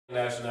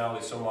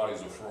Nationality,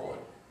 somebody's a fraud.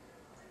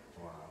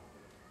 Wow.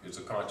 It's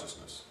a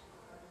consciousness.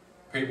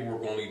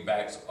 Paperwork only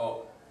backs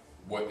up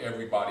what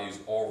everybody is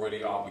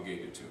already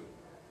obligated to.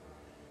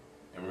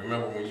 And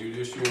remember, when you're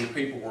issuing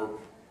paperwork,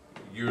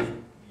 you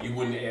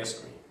wouldn't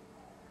ask me.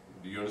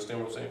 Do you understand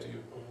what I'm saying to you?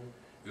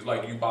 Mm-hmm. It's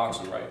like you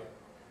boxing, right?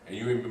 And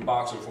you ain't been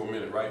boxing for a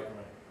minute, right?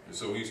 And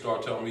so he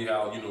started telling me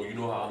how, you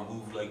know how I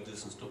move like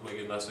this and stuff like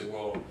that. And I said,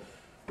 well,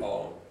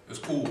 it's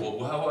cool.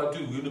 Well, how do I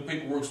do? Give the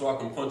paperwork so I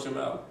can punch him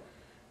out.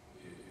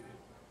 It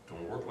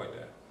don't work like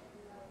that.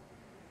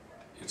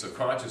 It's a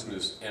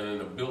consciousness and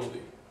an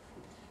ability.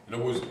 In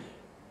other words,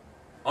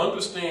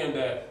 understand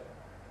that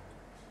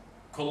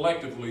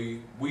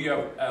collectively, we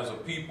have, as a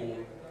people,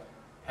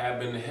 have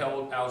been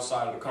held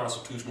outside of the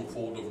constitutional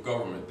fold of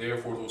government.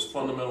 Therefore, those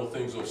fundamental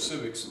things of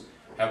civics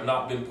have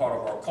not been part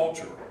of our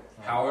culture.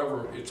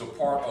 However, it's a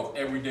part of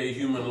everyday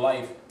human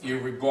life,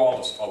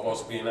 irregardless of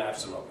us being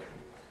absent of it.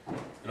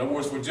 In other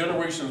words, for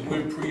generations,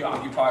 we're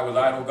preoccupied with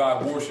idol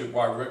God worship,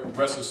 while the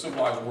rest of the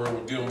civilized world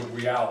will deal with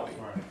reality.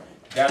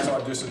 That's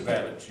our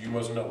disadvantage. You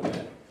must know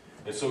that.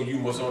 And so you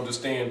must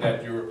understand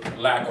that your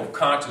lack of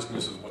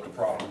consciousness is what the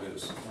problem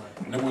is.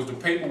 In other words, the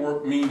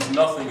paperwork means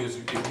nothing if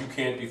you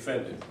can't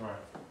defend it.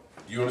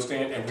 Do you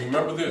understand? And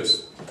remember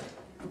this,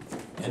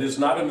 and it's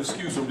not an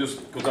excuse, I'm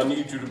just, because I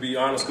need you to be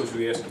honest because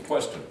you asked the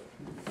question.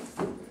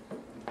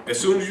 As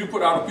soon as you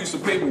put out a piece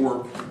of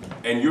paperwork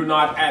and you're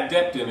not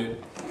adept in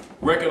it,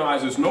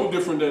 recognize it's no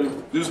different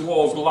than this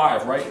wall's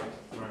Goliath, right?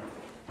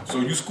 So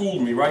you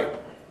schooled me, right?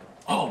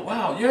 Oh,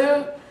 wow,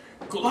 yeah?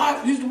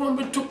 Goliath, he's the one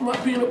that took my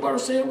peanut butter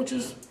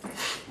sandwiches.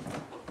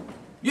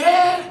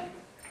 Yeah?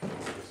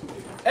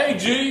 Hey,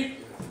 G,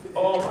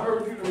 I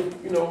heard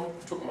you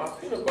took my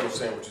peanut butter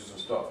sandwiches and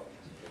stuff.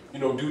 You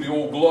know, do the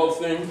old glove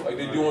thing like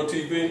they do on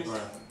TV.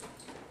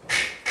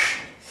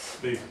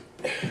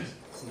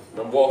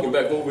 I'm walking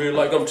back over here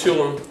like I'm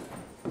chilling,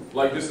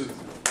 like this is,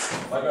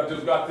 like I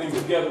just got things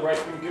together, right?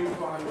 Give me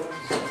five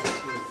minutes.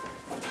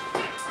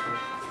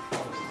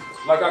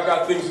 Like I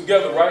got things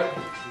together, right?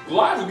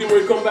 Life is getting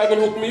ready to come back and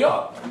hook me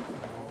up.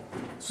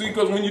 See,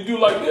 because when you do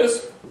like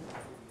this,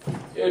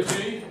 yeah,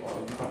 G,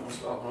 oh, you got my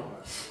stuff, huh?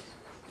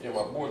 Yeah,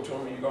 my boy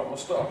told me you got my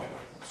stuff.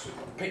 So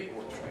my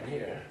paperwork's right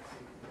here.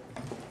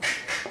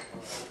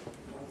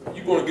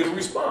 You're going to get a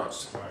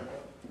response.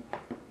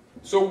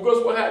 So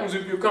guess what happens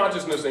if your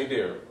consciousness ain't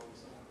there?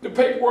 The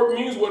paperwork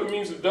means what it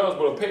means it does,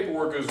 but a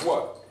paperwork is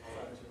what?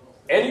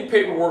 Any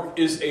paperwork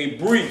is a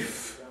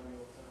brief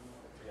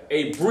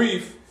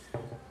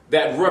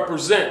that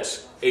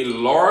represents a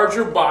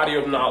larger body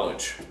of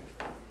knowledge.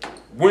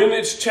 When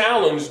it's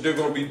challenged, they're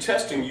going to be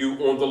testing you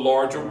on the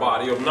larger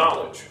body of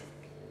knowledge.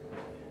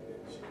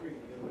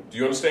 Do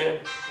you understand?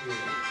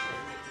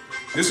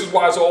 This is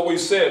why it's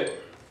always said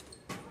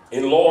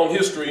in law and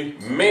history,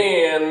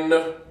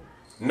 man,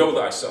 know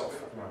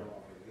thyself.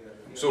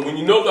 So when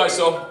you know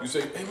thyself, you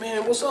say, hey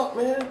man, what's up,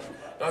 man?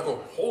 And I go,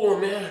 hold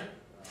on, man.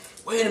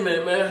 Wait a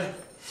minute, man.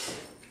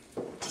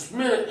 Just a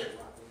minute.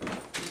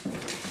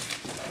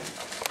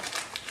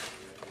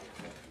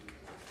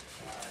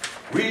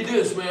 Read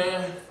this,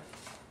 man.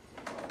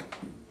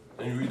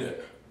 And you read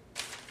that.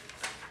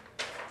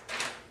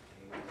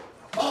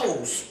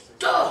 Oh,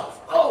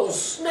 stuff. Oh,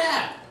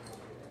 snap.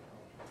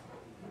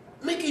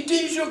 Mickey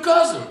D's your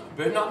cousin.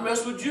 Better not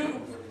mess with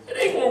you. It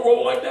ain't gonna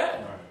roll like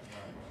that.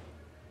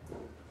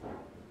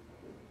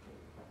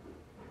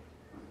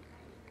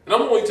 And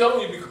I'm only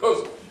telling you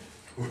because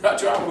when I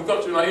travel the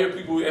country and I hear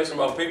people asking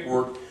about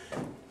paperwork,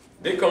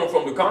 they come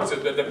from the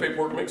concept that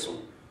paperwork makes them.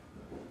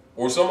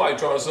 Or somebody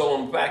trying to sell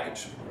them a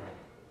package.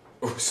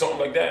 Or something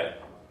like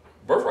that.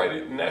 Birthright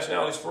and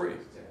nationality is free.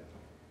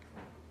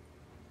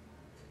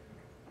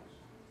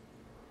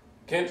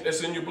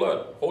 It's in your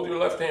blood. Hold your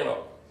left hand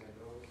up.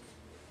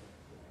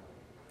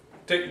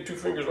 Take your two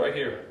fingers right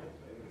here.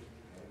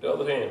 The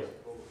other hand.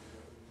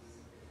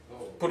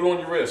 Put it on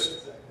your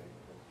wrist.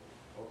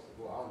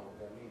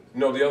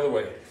 No, the other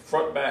way.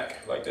 Front,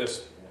 back, like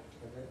this.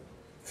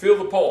 Feel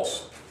the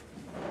pulse.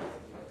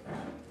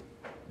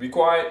 Be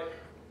quiet.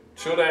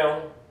 Chill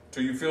down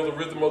till you feel the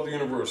rhythm of the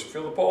universe.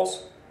 Feel the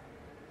pulse?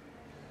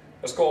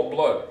 That's called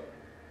blood.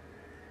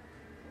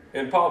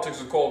 In politics,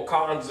 it's called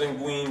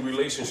consanguine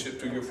relationship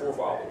to your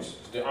forefathers.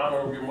 It's the honor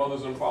of your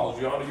mothers and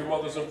fathers. You honor your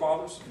mothers and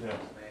fathers? Yeah.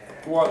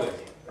 Who are they?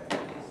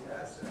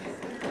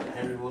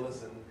 Henry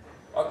Willis and...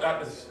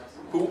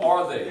 Who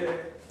are they?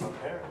 My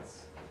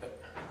parents.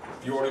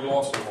 You already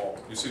lost them all.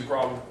 You see the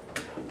problem?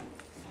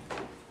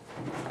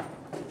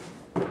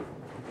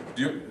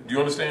 Do you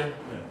understand?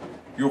 Yeah.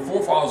 Your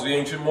forefathers, the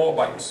ancient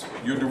Moabites.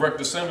 You're direct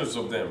descendants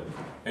of them.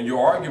 And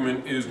your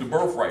argument is the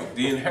birthright,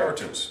 the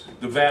inheritance,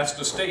 the vast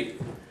estate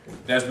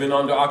that's been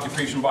under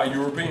occupation by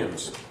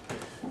Europeans.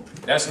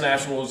 That's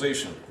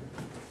nationalization.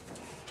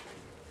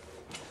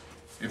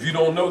 If you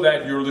don't know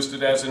that, you're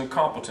listed as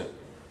incompetent.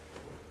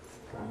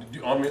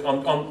 I'm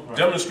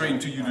demonstrating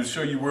to you to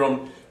show you where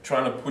I'm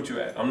trying to put you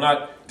at. I'm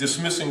not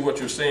dismissing what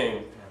you're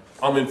saying.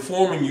 I'm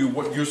informing you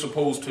what you're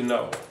supposed to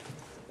know.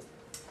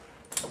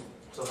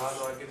 So how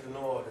do I get to know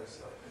all this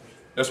stuff?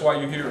 That's why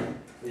you're here.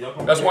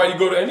 That's why you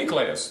go to any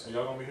class. Are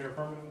y'all gonna be here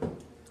permanently?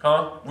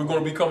 Huh? We're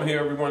going to be coming here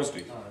every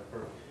Wednesday. All right,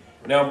 perfect.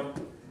 Now,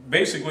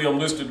 basically, I'm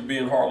listed to be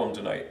in Harlem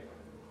tonight.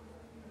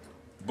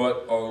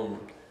 But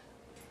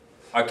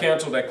I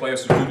canceled that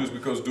class to do this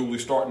because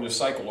Dooley's starting this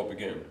cycle up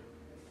again.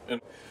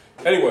 And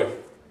anyway,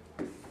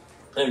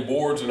 and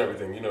boards and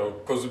everything, you know,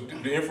 because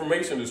the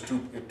information is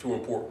too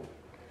important.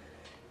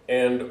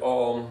 And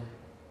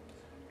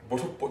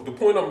but the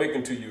point I'm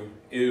making to you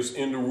is,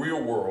 in the real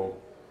world,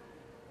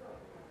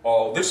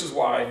 this is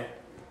why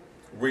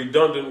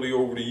redundantly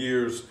over the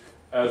years,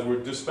 as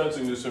we're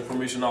dispensing this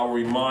information, I'll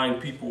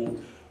remind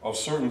people of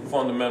certain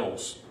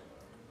fundamentals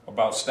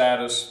about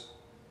status,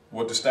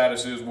 what the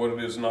status is, what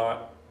it is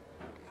not,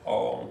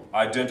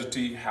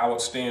 identity, how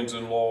it stands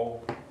in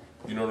law,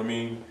 you know what I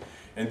mean?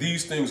 And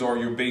these things are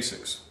your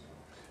basics.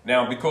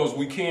 Now, because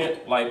we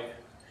can't, like,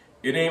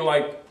 it ain't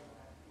like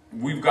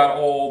we've got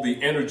all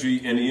the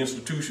energy and the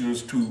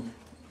institutions to,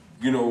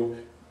 you know,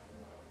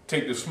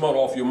 take the smut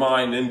off your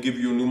mind and give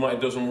you a new mind.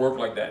 It doesn't work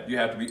like that. You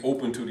have to be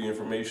open to the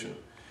information.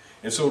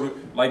 And so,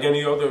 like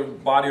any other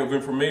body of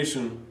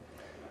information,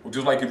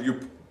 just like if you're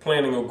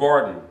planting a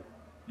garden,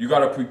 you got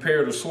to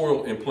prepare the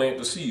soil and plant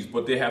the seeds,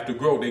 but they have to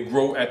grow. They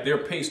grow at their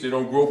pace. They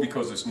don't grow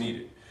because it's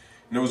needed.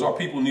 In other words, our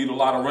people need a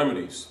lot of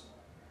remedies.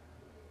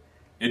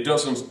 It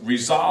doesn't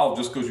resolve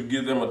just because you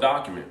give them a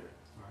document.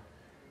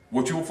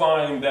 What you'll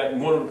find that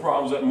one of the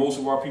problems that most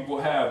of our people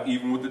have,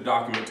 even with the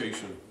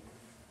documentation,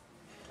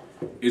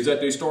 is that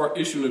they start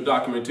issuing the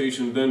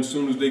documentation, then as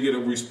soon as they get a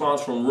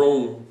response from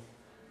Rome,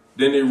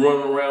 then they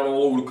run around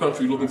all over the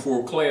country looking for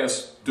a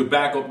class to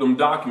back up them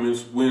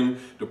documents when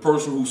the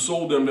person who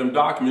sold them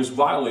documents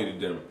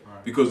violated them.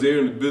 Right. Because they're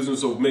in the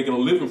business of making a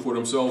living for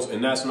themselves,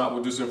 and that's not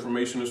what this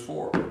information is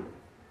for.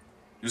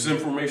 This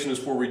information is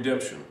for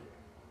redemption.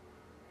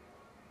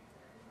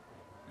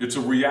 It's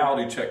a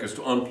reality check. It's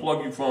to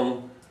unplug you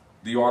from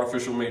the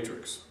artificial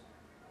matrix.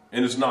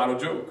 And it's not a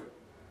joke.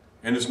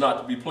 And it's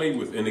not to be played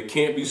with. And it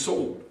can't be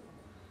sold.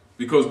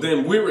 Because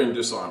then we're in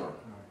dishonor. Right.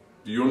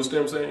 Do you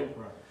understand what I'm saying?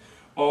 Right.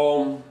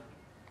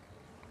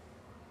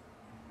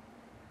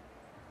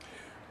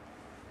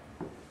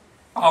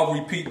 I'll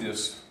repeat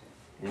this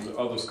when the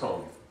others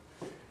come.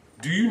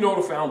 Do you know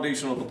the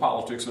foundation of the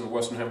politics in the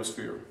Western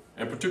Hemisphere,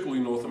 and particularly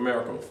North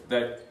America,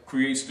 that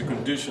creates the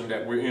condition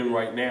that we're in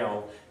right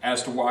now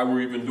as to why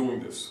we're even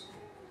doing this?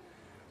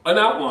 An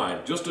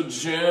outline, just a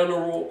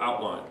general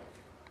outline,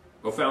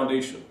 a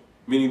foundation,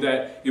 meaning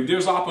that if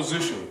there's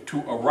opposition to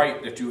a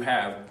right that you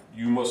have,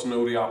 you must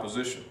know the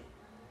opposition.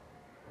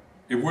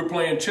 If we're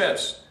playing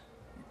chess,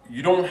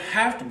 you don't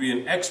have to be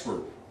an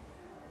expert,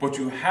 but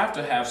you have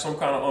to have some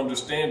kind of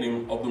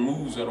understanding of the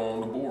moves that are on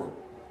the board.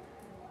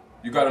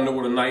 You got to know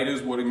what a knight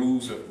is, what the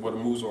moves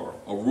are.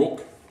 A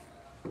rook,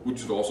 which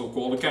is also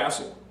called a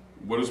castle,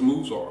 what its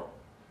moves are.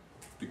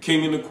 The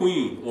king and the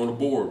queen on the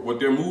board,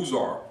 what their moves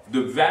are.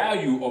 The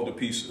value of the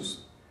pieces.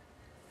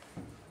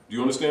 Do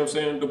you understand what I'm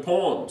saying? The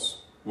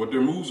pawns, what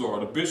their moves are.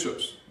 The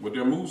bishops, what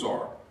their moves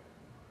are.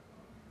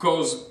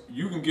 Because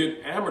you can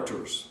get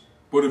amateurs,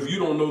 but if you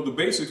don't know the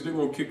basics, they're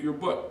going to kick your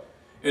butt.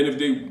 And if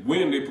they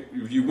win,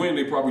 if you win,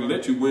 they probably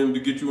let you win to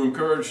get you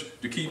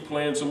encouraged to keep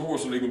playing some more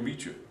so they can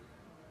beat you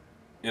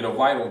in a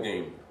vital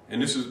game.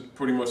 And this is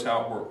pretty much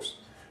how it works.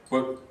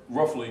 But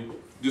roughly,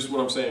 this is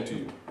what I'm saying to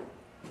you.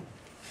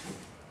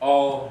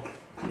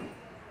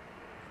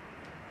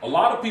 A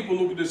lot of people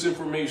look at this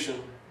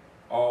information.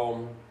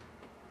 I'm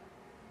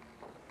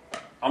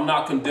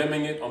not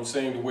condemning it. I'm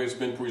saying the way it's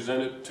been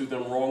presented to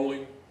them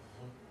wrongly.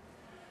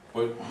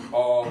 But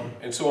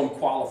and so I'm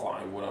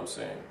qualifying what I'm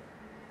saying.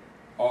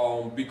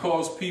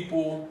 Because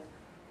people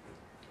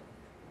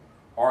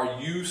are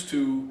used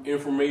to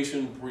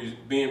information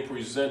being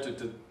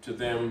presented to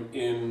them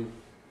in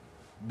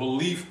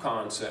belief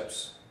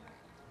concepts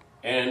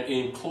and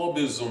in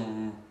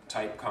clubism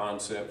type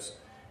concepts,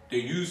 they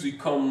usually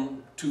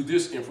come to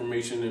this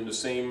information in the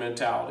same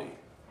mentality.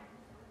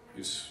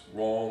 It's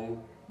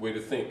wrong way to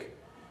think.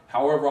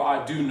 However,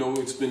 I do know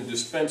it's been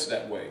dispensed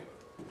that way.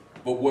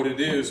 But what it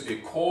is,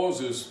 it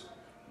causes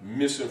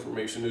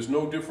misinformation. It's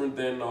no different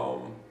than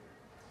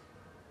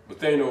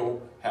Bethano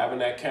having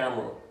that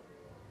camera,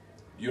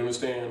 you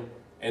understand?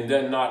 And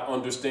then not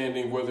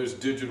understanding whether it's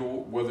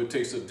digital, whether it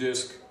takes a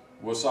disc,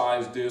 what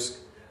size disc,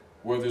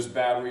 whether it's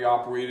battery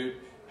operated,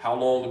 how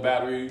long the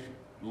battery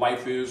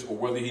life is, or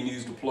whether he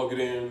needs to plug it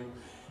in.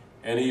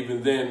 And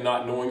even then,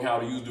 not knowing how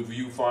to use the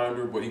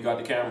viewfinder, but he got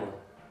the camera.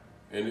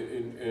 And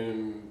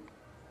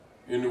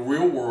in the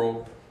real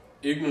world,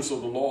 ignorance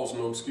of the law is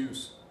no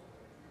excuse.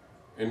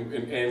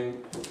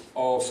 And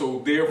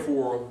so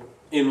therefore,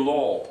 in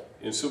law,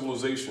 in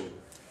civilization,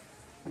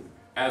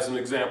 as an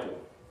example,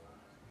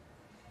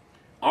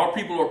 our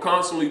people are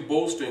constantly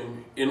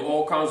boasting in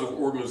all kinds of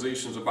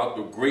organizations about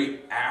the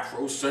great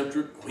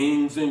Afrocentric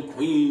kings and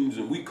queens,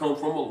 and we come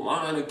from a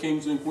line of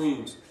kings and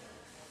queens.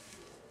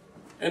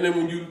 And then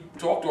when you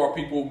talk to our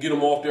people, get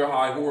them off their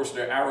high horse,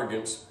 their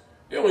arrogance,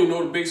 they don't even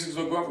know the basics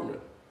of government.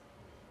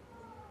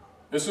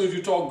 As soon as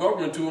you talk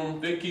government to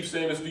them, they keep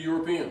saying it's the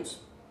Europeans.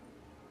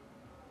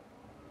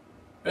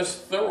 That's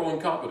thorough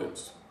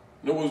incompetence.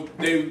 In other words,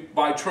 they,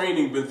 by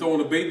training, been throwing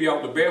the baby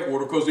out the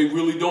bathwater because they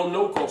really don't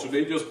know culture.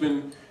 They've just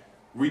been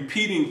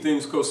repeating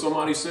things because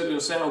somebody said it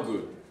and sound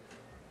good.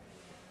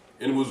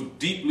 And it was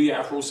deeply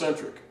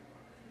Afrocentric.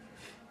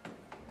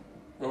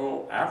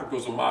 Well,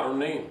 Africa's a modern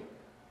name.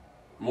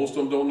 Most of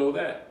them don't know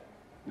that.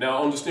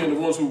 Now, understand the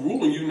ones who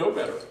ruling you know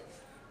better.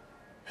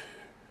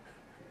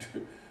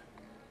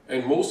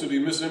 And most of the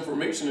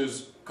misinformation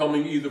is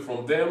coming either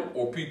from them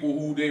or people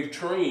who they've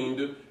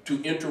trained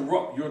to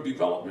interrupt your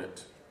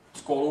development.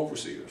 It's called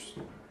overseers.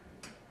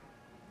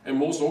 And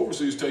most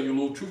overseers tell you a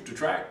little truth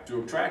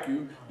to attract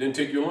you, then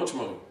take your lunch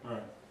money.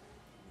 Right.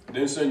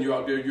 Then send you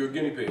out there, you're a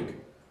guinea pig.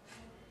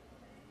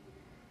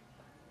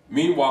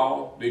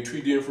 Meanwhile, they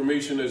treat the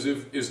information as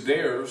if it's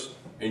theirs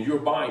and you're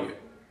buying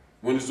it.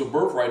 When it's a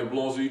birthright, it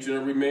belongs to each and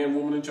every man,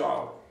 woman, and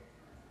child.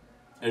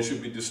 And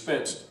should be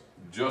dispensed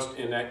just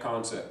in that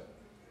concept.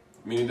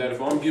 Meaning that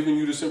if I'm giving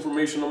you this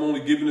information, I'm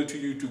only giving it to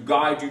you to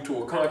guide you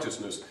to a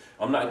consciousness.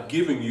 I'm not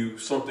giving you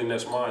something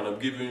that's mine.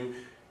 I'm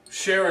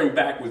sharing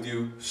back with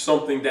you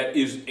something that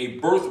is a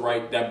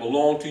birthright that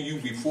belonged to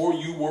you before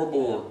you were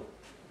born.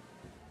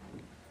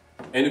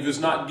 And if it's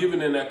not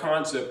given in that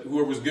concept,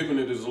 whoever's giving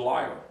it is a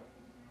liar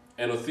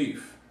and a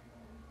thief.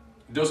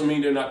 It doesn't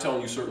mean they're not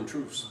telling you certain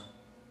truths.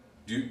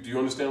 Do you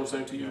understand what I'm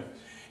saying to you? Yes.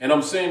 And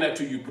I'm saying that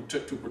to you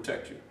to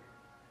protect you.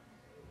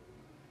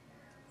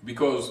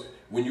 Because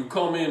when you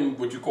come in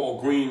what you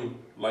call green,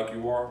 like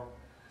you are,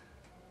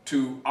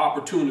 to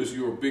opportunists,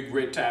 you're a big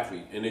red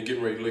taffy and they're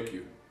getting ready to lick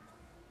you.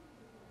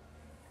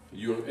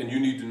 And you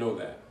need to know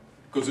that.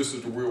 Because this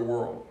is the real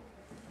world.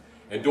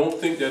 And don't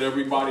think that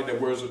everybody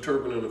that wears a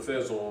turban and a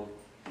fez on,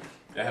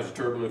 that has a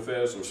turban and a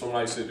fez, or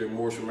somebody said they're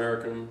Moorish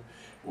American,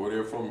 or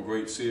they're from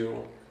Great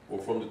Seal, or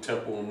from the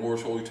temple, the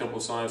Moorish Holy Temple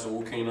of Science, the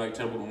Old Canaanite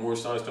Temple, the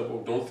Moorish Science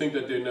Temple. Don't think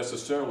that they're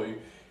necessarily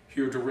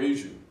here to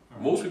raise you.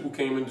 Most people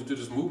came into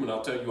this movement,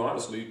 I'll tell you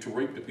honestly, to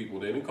rape the people.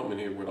 They didn't come in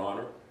here with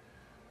honor.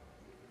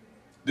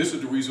 This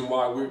is the reason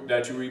why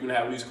that you're even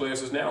having these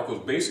classes now,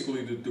 because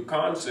basically the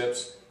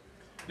concepts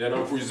that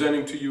I'm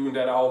presenting to you and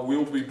that I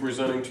will be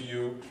presenting to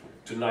you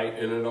tonight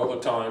and at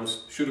other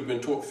times should have been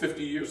taught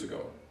 50 years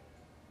ago.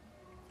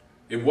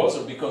 It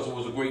wasn't because it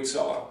was a great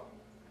sellout.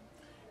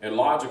 And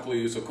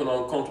logically, it's an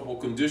uncomfortable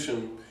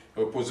condition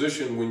or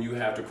position when you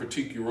have to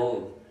critique your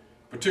own,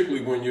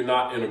 particularly when you're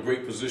not in a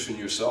great position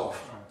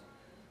yourself.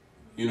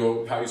 You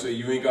know, how you say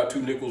you ain't got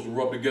two nickels to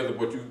rub together,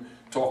 but you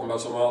talking about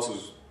someone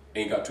else's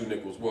ain't got two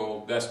nickels.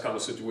 Well, that's the kind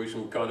of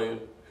situation we're kind of in.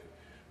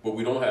 But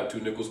we don't have two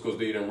nickels because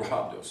they done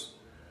robbed us.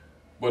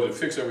 But to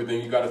fix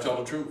everything, you got to tell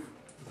the truth.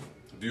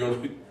 Do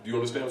you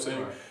understand what I'm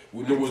saying? Right.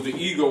 In other words, the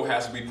ego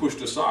has to be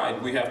pushed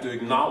aside. We have to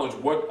acknowledge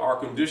what our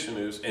condition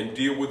is and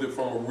deal with it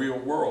from a real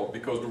world,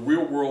 because the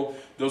real world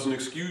doesn't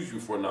excuse you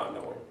for not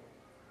knowing.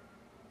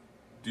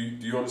 Do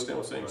you understand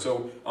what I'm saying? Right.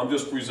 So I'm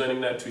just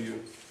presenting that to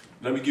you.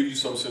 Let me give you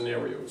some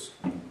scenarios.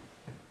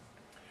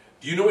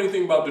 Do you know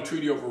anything about the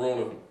Treaty of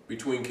Verona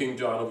between King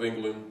John of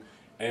England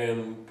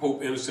and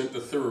Pope Innocent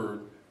III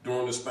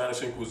during the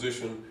Spanish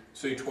Inquisition,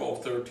 say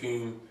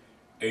 1213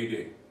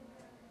 AD?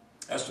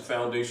 That's the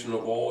foundation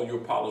of all your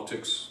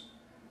politics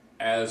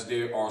as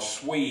they are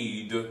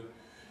swayed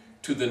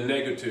to the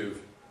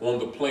negative on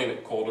the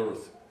planet called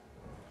Earth.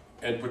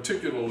 And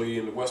particularly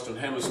in the Western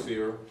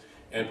Hemisphere,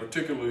 and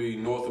particularly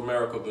North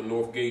America, the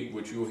North Gate,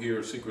 which you'll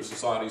hear secret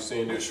societies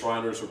saying they're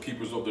Shriners or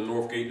keepers of the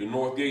North Gate. The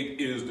North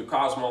Gate is the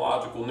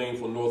cosmological name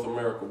for North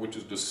America, which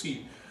is the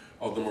seat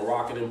of the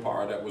Moroccan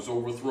Empire that was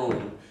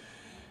overthrown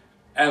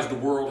as the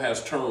world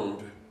has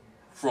turned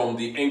from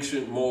the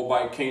ancient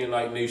Moabite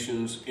Canaanite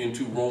nations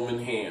into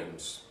Roman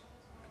hands,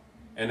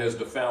 and as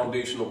the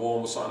foundation of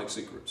all Masonic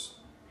secrets.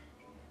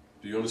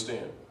 Do you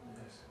understand?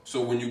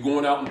 So when you're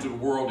going out into the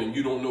world and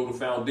you don't know the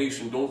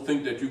foundation, don't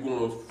think that you're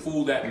going to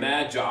fool that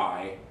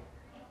magi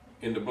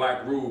in the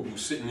black robe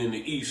who's sitting in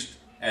the east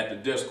at the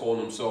desk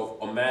calling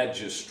himself a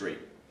magistrate.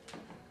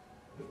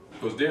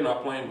 Because they're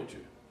not playing with you.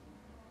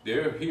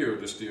 They're here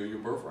to steal your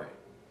birthright.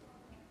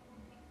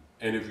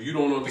 And if you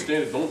don't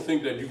understand it, don't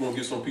think that you're going to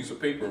get some piece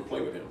of paper and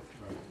play with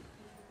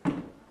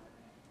him.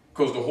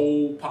 Because the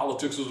whole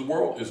politics of the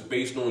world is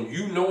based on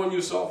you knowing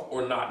yourself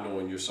or not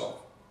knowing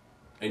yourself.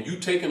 And you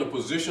taking a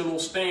positional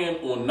stand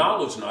on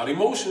knowledge, not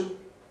emotion.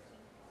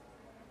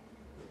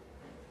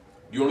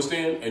 You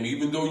understand? And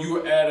even though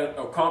you're at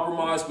a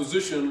compromised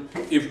position,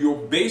 if your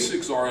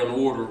basics are in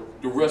order,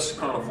 the rest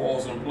kind of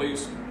falls in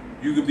place.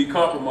 You can be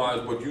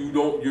compromised, but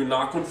you're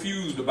not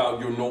confused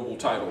about your noble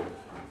title.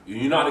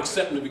 You're not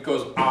accepting it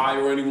because I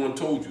or anyone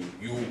told you.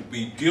 You'll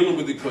be dealing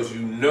with it because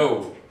you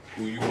know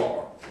who you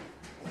are.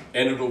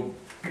 And it'll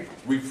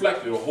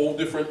reflect a whole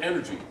different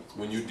energy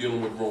when you're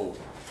dealing with Rome.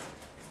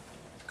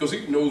 Because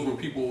he knows when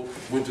people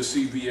went to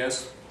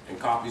CVS and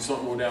copied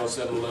something down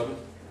 7-Eleven,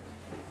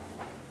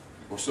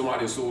 or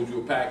somebody sold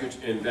you a package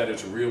and that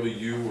it's really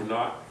you or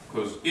not,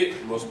 because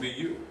it must be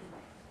you.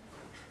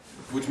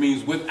 Which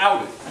means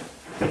without it,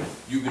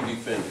 you can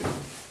defend it.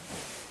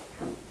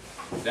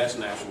 That's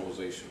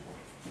nationalization.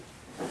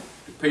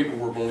 The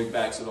paperwork only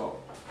backs it up.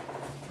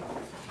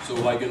 So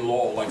like in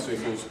law, like say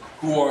for instance,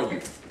 who are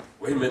you?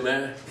 Wait a minute,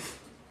 man.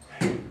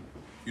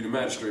 You're the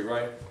magistrate,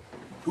 right?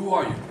 Who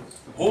are you?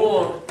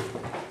 Hold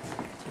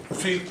on.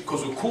 See,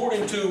 because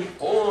according to,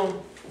 hold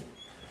on.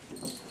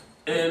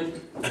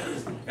 And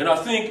I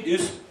think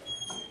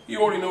he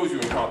already knows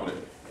you're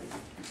incompetent.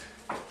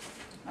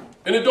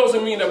 And it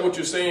doesn't mean that what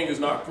you're saying is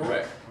not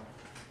correct.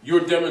 Your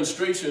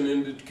demonstration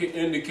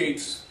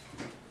indicates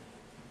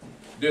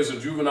there's a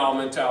juvenile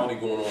mentality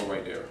going on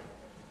right there.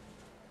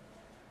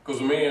 Because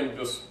a man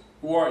just,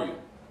 who are you?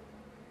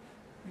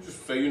 You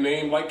just say your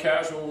name like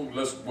casual,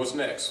 what's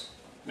next?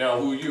 Now,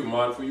 who are you?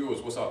 Mine for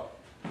yours, what's up?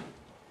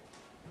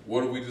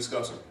 What are we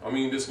discussing? I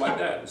mean, just like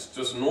that, it's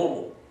just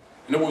normal.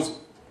 In other words,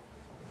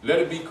 let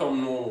it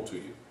become normal to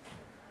you.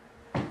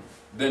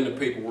 Then the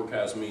paperwork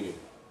has meaning.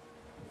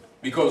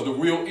 Because the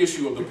real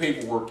issue of the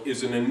paperwork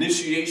is an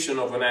initiation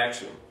of an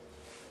action.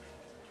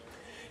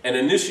 An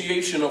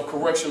initiation of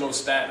correction of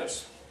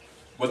status.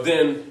 But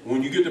then,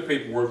 when you get the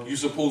paperwork, you're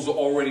supposed to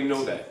already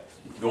know that.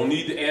 You don't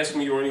need to ask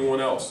me or anyone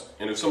else.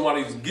 And if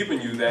somebody's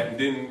giving you that and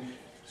didn't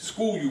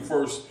school you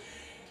first,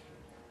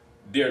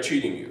 they're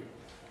cheating you.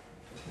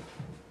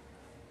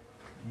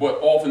 But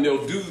often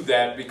they'll do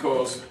that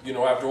because, you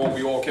know, after all,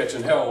 we all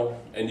catching hell,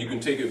 and you can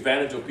take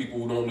advantage of people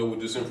who don't know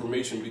this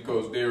information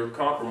because they're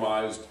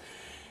compromised,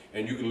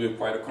 and you can live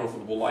quite a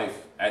comfortable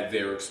life at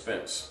their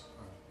expense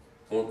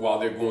while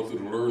they're going through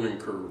the learning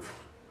curve.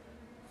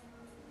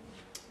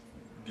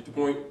 Get the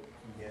point?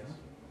 Yes.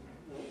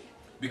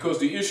 Because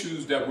the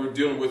issues that we're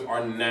dealing with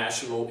are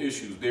national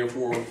issues.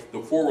 Therefore,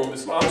 the forum,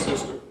 Islam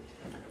sister,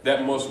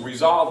 that must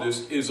resolve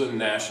this is a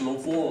national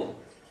forum.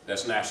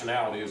 That's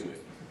nationality, isn't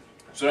it?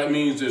 So that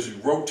means it's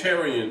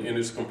Rotarian in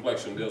its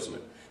complexion, doesn't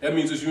it? That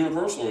means it's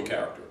universal in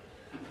character.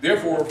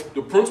 Therefore,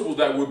 the principles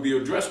that would be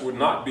addressed would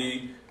not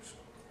be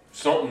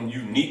something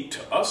unique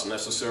to us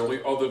necessarily,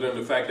 other than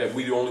the fact that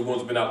we the only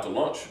ones been out to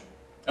lunch.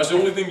 That's the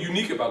only thing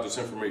unique about this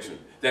information,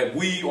 that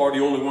we are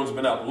the only ones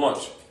been out to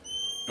lunch.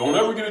 Don't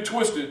ever get it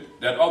twisted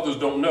that others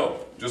don't know,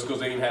 just because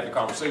they ain't had the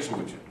conversation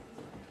with you.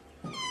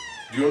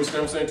 Do you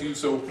understand what I'm saying to you?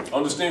 So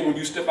understand when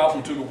you step out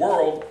into the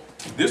world,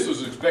 this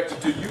is expected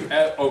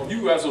of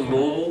you as a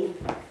normal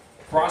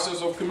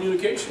process of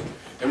communication.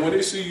 And when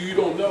they see you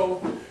don't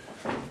know,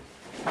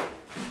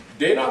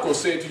 they're not going to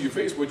say it to your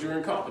face, but you're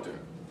incompetent.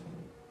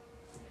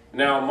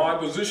 Now, my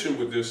position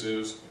with this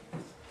is,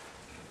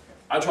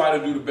 I try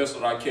to do the best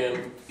that I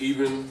can,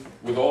 even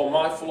with all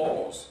my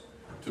flaws,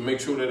 to make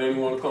sure that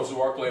anyone who comes to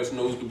our class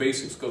knows the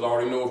basics, because I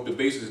already know if the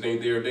basics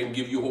ain't there, they can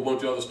give you a whole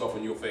bunch of other stuff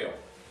and you'll fail.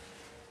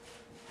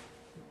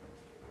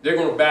 They're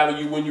going to battle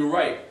you when you're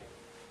right.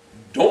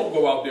 Don't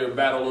go out there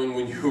battling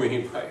when you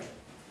ain't right,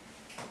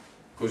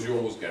 because you're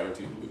almost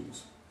guaranteed to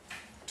lose.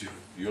 Do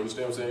you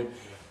understand what I'm saying?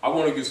 I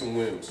want to get some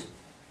wins.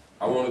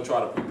 I want to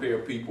try to prepare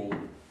people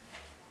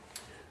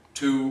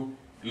to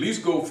at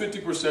least go 50%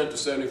 to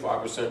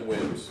 75%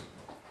 wins,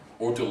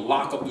 or to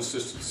lock up the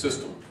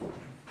system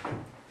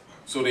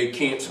so they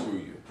can't screw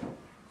you.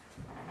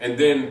 And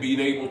then being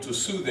able to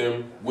sue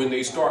them when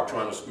they start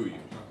trying to screw you.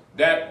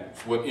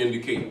 That's what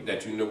indicates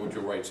that you know what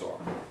your rights are.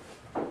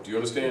 Do you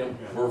understand?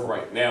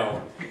 Birthright.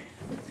 Now,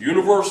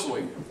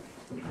 universally,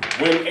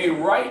 when a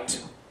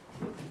right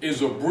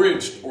is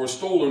abridged or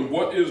stolen,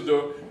 what is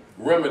the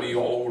remedy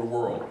all over the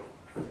world?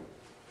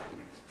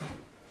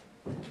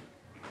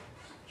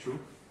 True.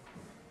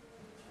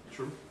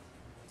 True.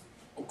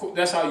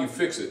 That's how you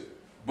fix it.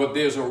 But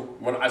there's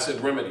when I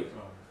said remedy,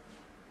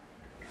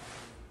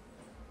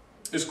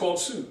 it's called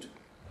suit.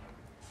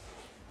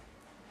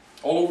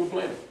 All over the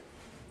planet.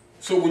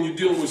 So when you're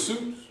dealing with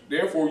suits,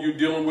 therefore you're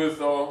dealing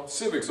with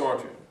civics,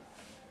 aren't you?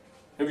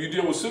 If you're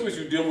dealing with civics,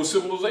 you're dealing with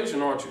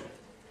civilization, aren't you?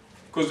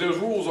 Because there's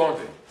rules, aren't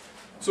there?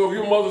 So if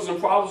your mothers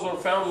and fathers are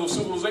founders of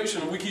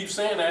civilization, and we keep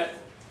saying that,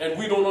 and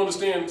we don't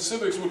understand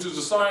civics, which is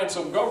the science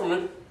of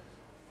government,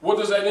 what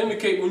does that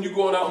indicate when you're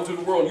going out into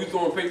the world and you're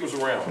throwing papers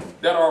around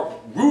that are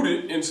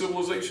rooted in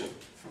civilization?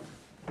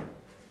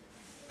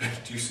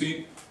 Do you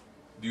see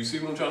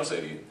what I'm trying to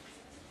say to you?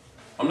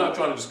 I'm not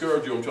trying to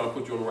discourage you, I'm trying to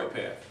put you on the right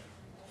path.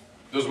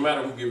 Doesn't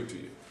matter who gives it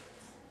to you.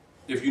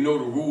 If you know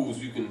the rules,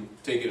 you can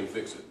take it and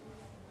fix it.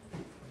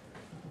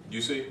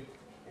 You see?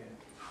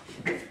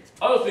 Yeah.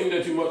 Other thing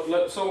that you must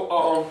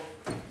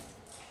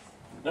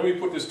let me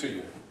put this to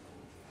you.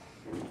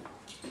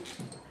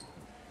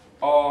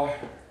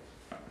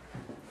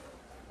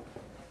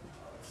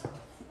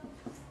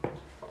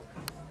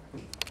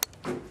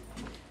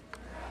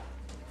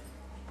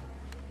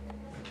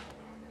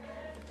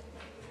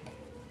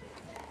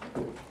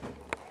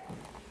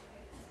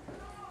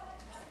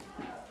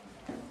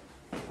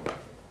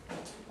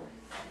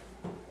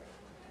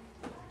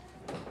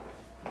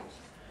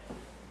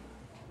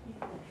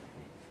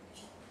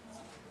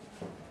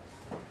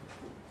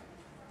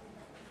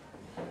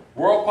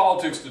 World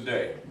politics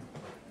today.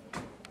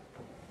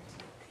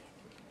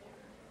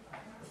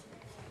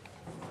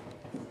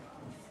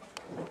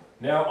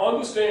 Now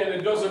understand,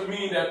 it doesn't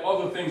mean that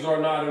other things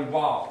are not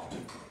involved.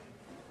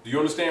 Do you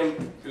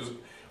understand?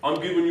 I'm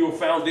giving you a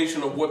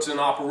foundation of what's in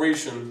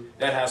operation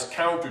that has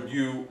countered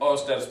you,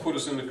 us, that has put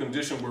us in the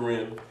condition we're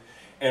in.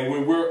 And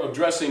when we're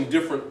addressing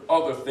different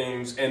other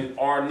things and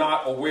are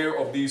not aware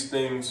of these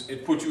things,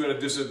 it puts you at a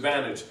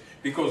disadvantage,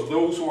 because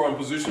those who are in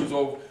positions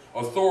of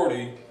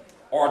authority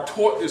are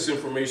taught this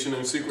information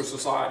in secret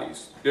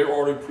societies. They're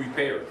already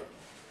prepared.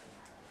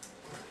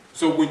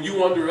 So when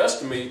you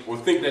underestimate or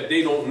think that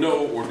they don't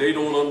know or they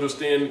don't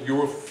understand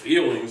your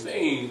feelings, they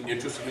ain't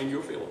interested in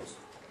your feelings.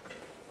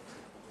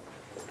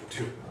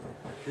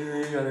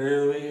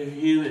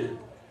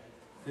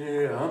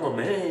 Yeah, I'm a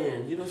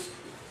man, you know.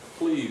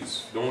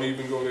 Please, don't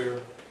even go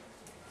there.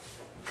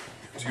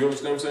 Do you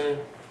understand what I'm saying?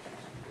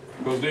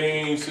 Because they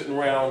ain't sitting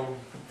around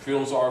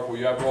feeling sorry for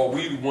you. After all,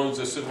 we the ones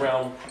that sit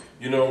around,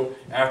 you know,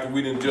 after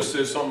we done just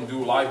said something,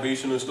 do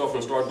libation and stuff,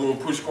 and start doing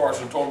push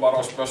carts and talking about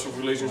our special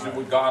relationship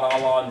with God,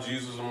 Allah, and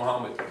Jesus and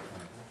Muhammad.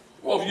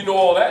 Well, if you know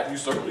all that, you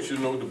certainly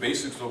should know the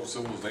basics of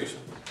civilization.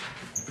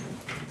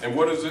 And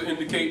what does it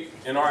indicate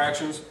in our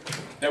actions?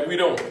 That we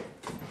don't.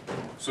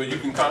 So you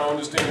can kind of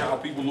understand how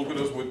people look at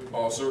us with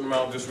a certain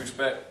amount of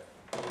disrespect.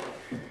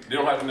 They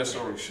don't have to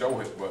necessarily show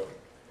it, but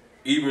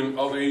even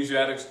other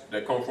Asiatics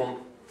that come from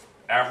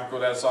Africa,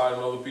 that side,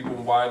 and other people,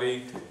 why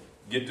they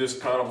get this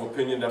kind of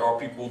opinion that our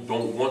people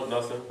don't want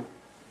nothing.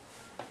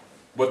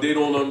 But they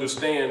don't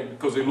understand,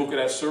 because they look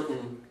at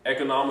certain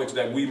economics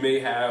that we may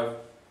have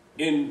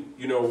in,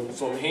 you know,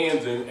 some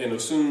hands in, and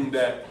assume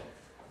that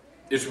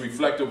it's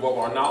reflective of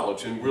our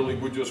knowledge, and really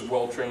we're just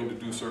well trained to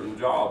do certain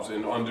jobs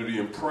and under the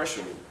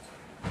impression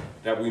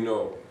that we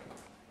know.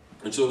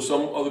 And so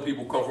some other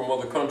people come from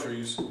other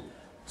countries,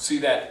 see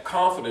that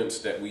confidence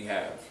that we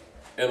have,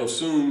 and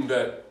assume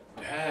that,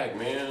 heck,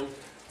 man,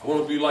 I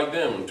want to be like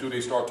them, until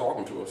they start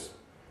talking to us.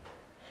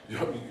 Do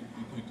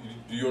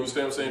you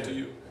understand what I'm saying to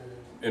you?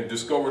 And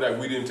discover that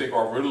we didn't take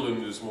our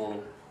Ritalin this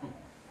morning.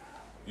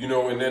 You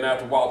know, and then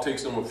after a while it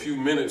takes them a few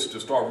minutes to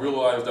start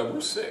realizing that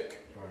we're sick.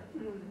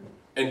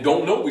 And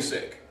don't know we're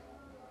sick.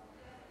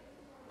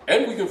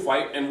 And we can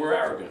fight, and we're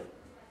arrogant.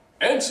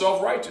 And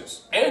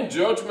self-righteous. And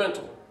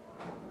judgmental.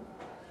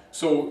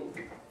 So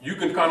you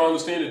can kind of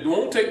understand it. It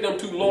won't take them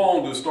too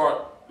long to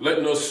start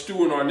letting us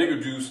stew in our nigger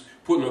juice,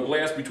 putting a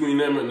glass between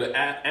them and the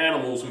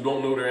animals who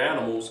don't know they're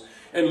animals,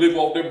 and live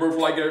off their birth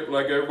like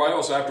everybody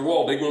else. After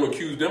all, they're going to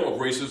accuse them of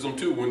racism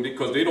too,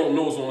 because they don't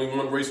know there's only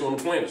one race on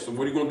the planet. So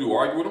what are you going to do,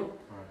 argue with them?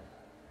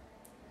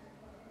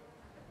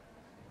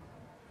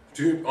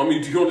 Do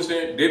you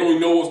understand? They don't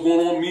even know what's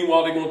going on.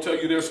 Meanwhile, they're going to tell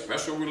you their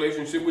special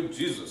relationship with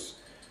Jesus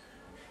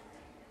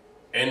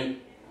and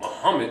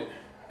Muhammad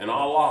and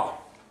Allah,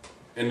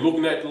 and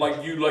looking at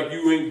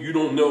you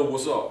don't know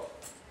what's up.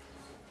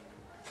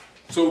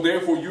 So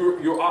therefore,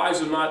 your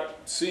eyes are not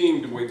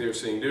seeing the way they're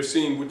seeing. They're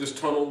seeing with this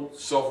tunnel,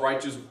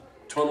 self-righteous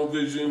tunnel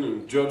vision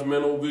and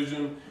judgmental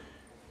vision.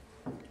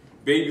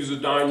 Babies are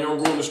dying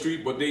young on the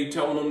street, but they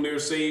telling them they're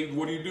saved.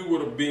 What do you do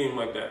with a being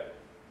like that?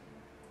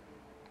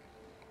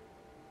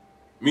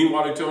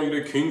 Meanwhile, they're telling you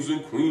they're kings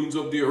and queens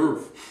of the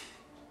earth.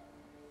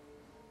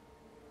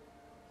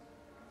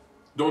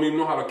 Don't even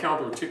know how to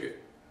counter a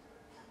ticket.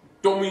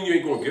 Don't mean you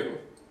ain't going to get them.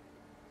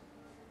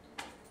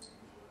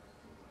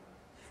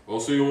 Well,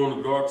 see, on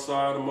the dark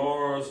side of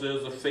Mars,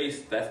 there's a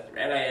face that's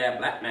really a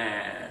black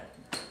man.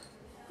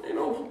 Ain't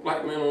no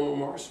black man on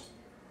Mars.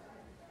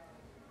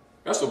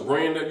 That's a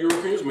brand that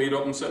Europeans made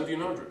up in the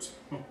 1700s.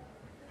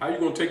 How are you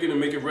going to take it and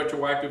make it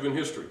retroactive in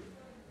history?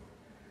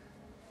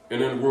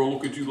 And then the world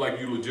look at you like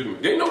you're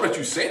legitimate. They know that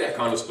you say that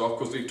kind of stuff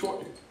because they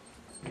taught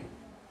you.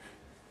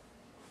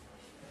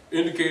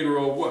 Indicator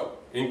of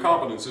what?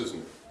 Incompetence, isn't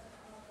it?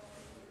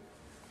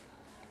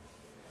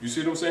 You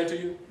see what I'm saying to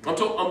you?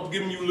 I'm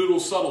giving you little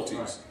subtleties.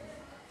 Right.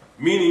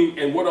 Meaning,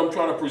 and what I'm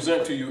trying to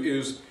present to you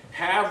is,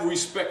 have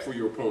respect for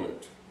your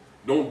opponent.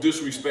 Don't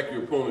disrespect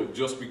your opponent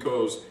just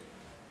because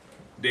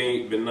they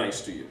ain't been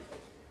nice to you.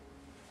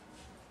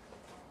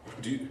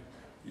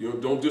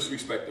 Don't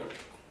disrespect them.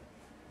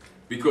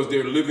 Because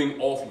they're living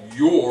off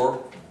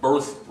your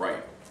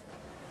birthright.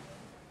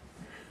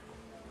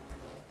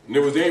 In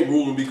other words, they ain't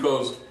ruling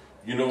because,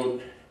 you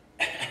know,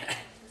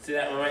 see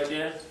that one right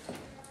there?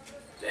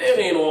 It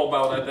ain't all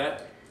about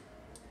that.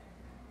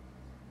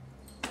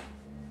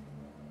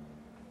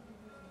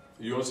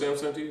 You understand what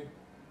I'm saying to you?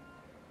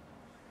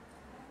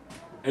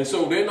 And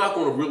so they're not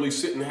going to really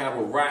sit and have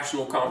a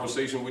rational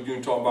conversation with you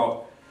and talk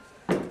about,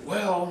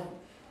 well,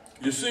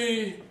 you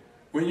see,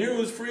 when you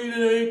was freed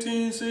in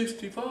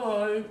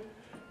 1865,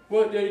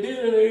 what they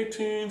did in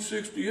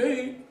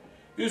 1868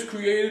 is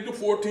created the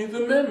 14th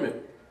Amendment.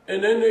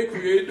 And then they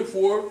created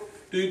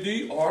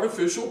the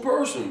artificial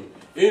person,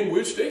 in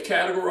which they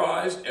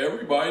categorized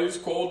everybody that's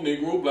called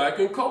Negro, Black,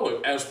 and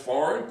Colored as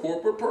foreign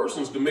corporate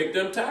persons to make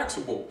them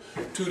taxable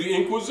to the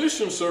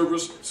Inquisition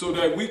service so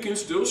that we can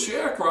still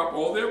sharecrop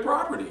all their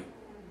property.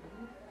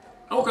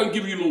 I'm going to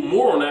give you a little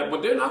more on that,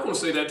 but they're not going to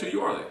say that to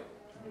you, are they?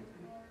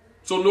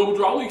 So Noble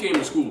Drew Ali came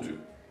and schooled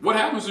you. What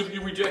happens if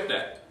you reject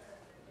that?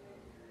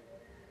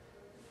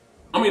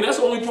 I mean, that's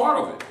only part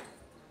of it.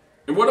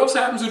 And what else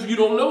happens if you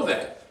don't know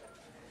that?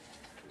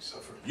 You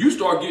suffer. You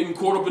start getting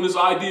caught up in this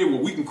idea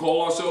where we can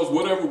call ourselves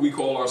whatever we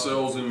call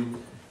ourselves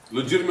and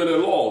legitimate at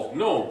law.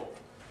 No.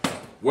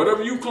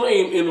 Whatever you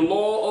claim in the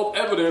law of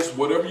evidence,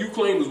 whatever you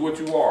claim is what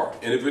you are.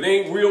 And if it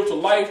ain't real to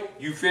life,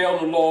 you fail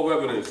in the law of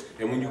evidence.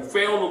 And when you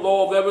fail in the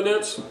law of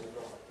evidence,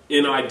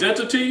 in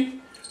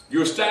identity,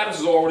 your status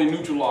is already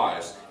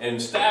neutralized.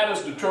 And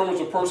status determines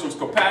a person's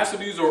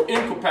capacities or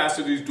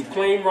incapacities to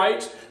claim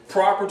rights,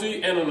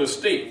 property, and an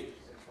estate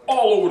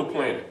all over the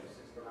planet.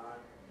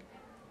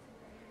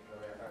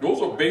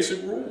 Those are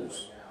basic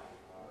rules.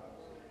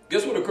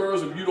 Guess what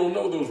occurs if you don't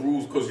know those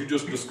rules because you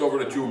just discover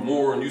that you're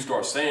more and you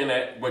start saying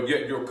that, but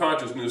yet your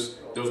consciousness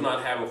does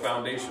not have a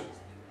foundation.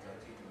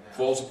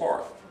 Falls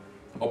apart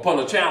upon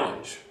a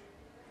challenge.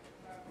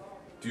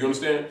 Do you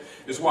understand?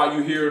 It's why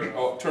you hear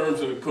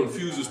terms and it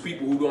confuses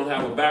people who don't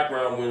have a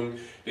background when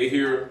they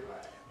hear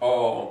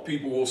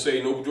people will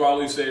say, Noble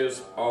Drawley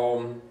says,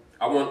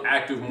 I want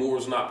active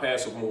Moors, not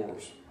passive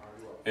Moors.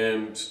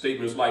 And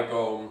statements like,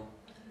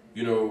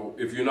 you know,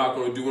 if you're not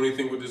going to do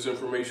anything with this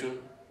information,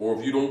 or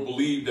if you don't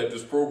believe that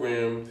this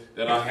program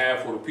that I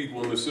have for the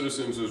people and the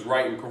citizens is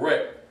right and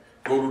correct,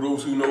 go to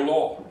those who know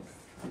law,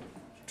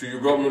 to your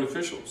government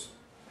officials.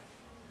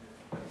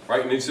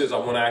 Right? And he says, I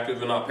want active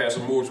and not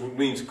passive Moors, which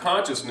means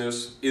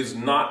consciousness is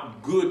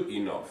not good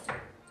enough.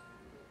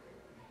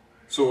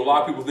 So a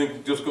lot of people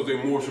think just because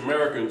they're Moorish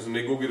Americans and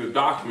they go get a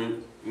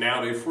document,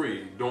 now they're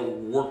free.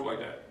 Don't work like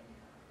that.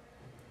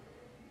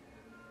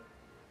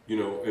 You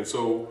know, and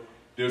so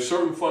there's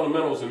certain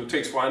fundamentals, and it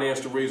takes finance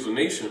to raise a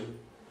nation.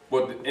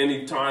 But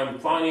any time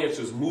finance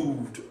is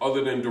moved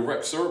other than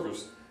direct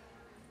service,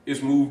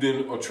 it's moved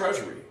in a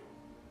treasury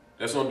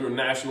that's under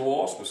national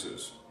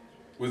auspices,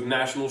 with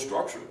national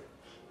structure,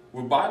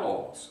 with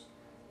bylaws,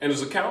 and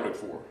is accounted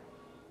for.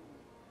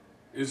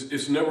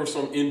 It's never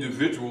some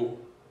individual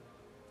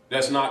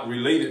that's not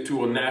related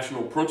to a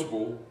national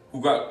principle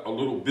who got a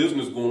little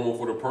business going on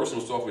for their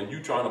personal stuff and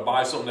you trying to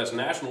buy something that's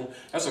national.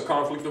 That's a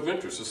conflict of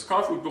interest. It's a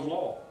conflict of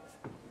law.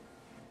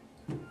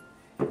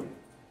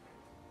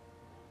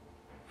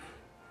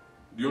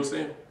 Do you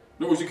understand?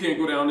 In other words, you can't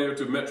go down there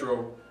to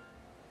Metro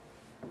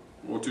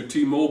or to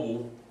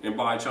T-Mobile and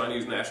buy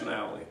Chinese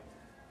nationality.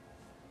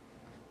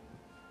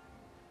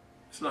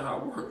 It's not how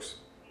it works.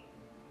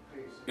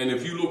 And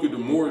if you look at the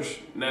Moorish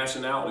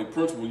nationality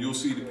principle, you'll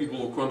see the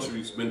people of the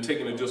country's been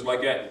taking it just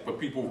like that. But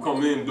people who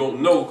come in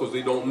don't know because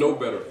they don't know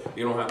better.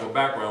 They don't have a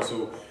background.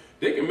 So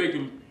they can make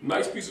a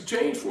nice piece of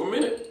change for a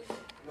minute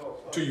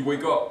till you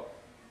wake up.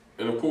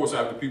 And of course,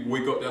 after people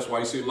wake up, that's why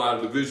you see a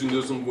lot of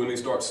divisionism when they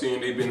start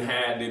seeing they've been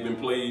had, they've been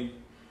played.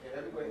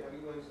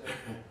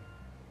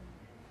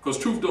 Because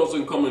truth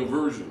doesn't come in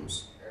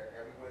versions.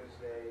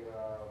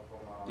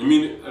 I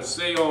mean,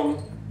 say a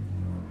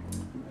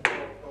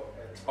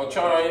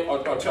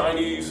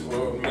Chinese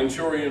or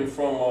Manchurian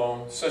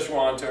from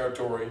Sichuan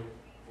territory,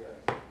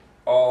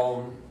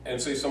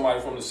 and say somebody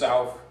from the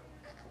South,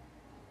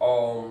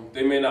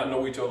 they may not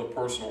know each other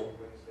personally.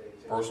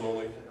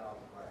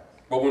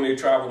 But when they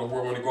travel the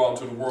world, when they go out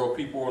into the world,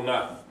 people are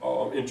not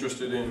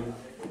interested in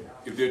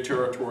if their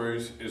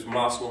territories is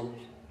Muslim,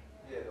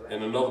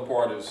 and another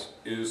part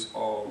is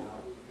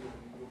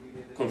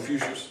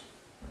Confucius,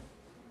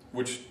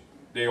 which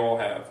they all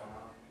have.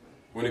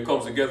 When it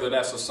comes together,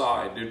 that's a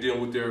side. They're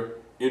dealing with their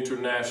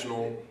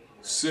international,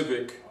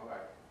 civic,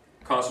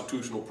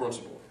 constitutional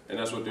principle, and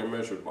that's what they're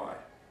measured by,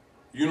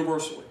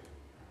 universally.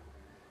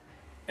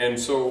 And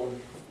so,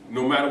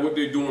 no matter what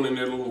they're doing in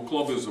their little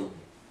clubism,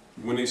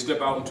 when they step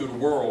out into the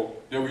world,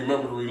 they'll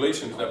remember the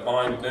relations that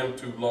bind them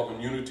to love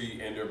and unity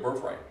and their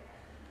birthright.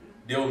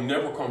 They'll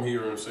never come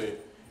here and say,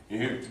 you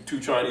hear two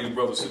Chinese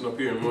brothers sitting up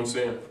here and one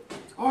saying,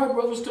 all right,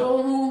 brothers, tell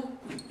them who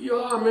you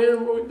are,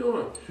 man, what we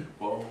doing?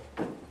 Well,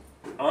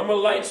 I'm a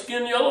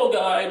light-skinned yellow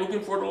guy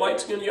looking for the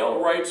light-skinned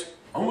yellow rights.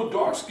 I'm a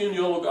dark-skinned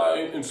yellow guy,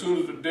 and as soon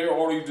as they're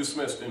already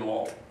dismissed in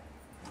law.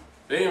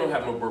 They don't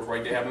have no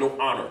birthright, they have no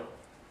honor.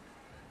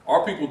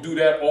 Our people do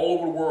that all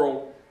over the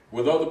world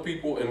with other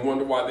people and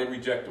wonder why they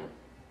reject them.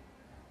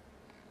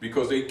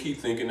 Because they keep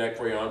thinking that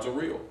crayons are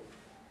real.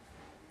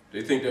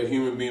 They think that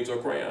human beings are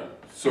crayon.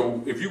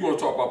 So if you're going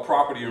to talk about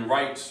property and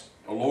rights,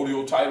 a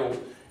allodial title,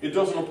 it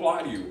doesn't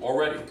apply to you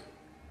already.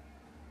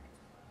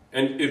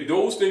 And if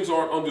those things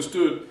aren't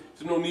understood,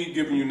 there's no need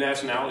giving you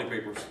nationality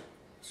papers.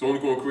 It's only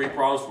going to create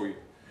problems for you.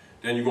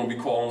 Then you're going to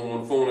be calling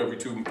on the phone every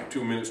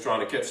two minutes trying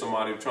to catch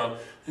somebody trying,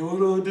 hey, what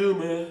do I do,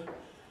 man?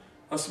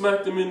 I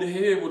smacked him in the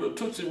head with a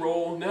Tootsie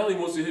Roll. Now he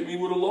wants to hit me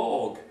with a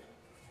log.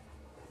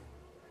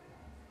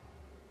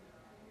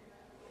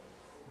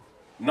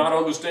 Not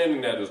understanding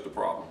that is the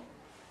problem.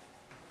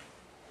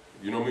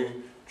 You know what I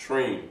mean?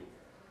 Train,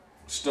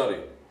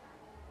 study.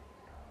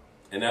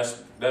 And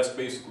that's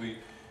basically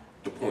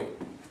the point.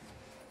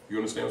 You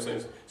understand what I'm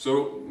saying?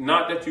 So,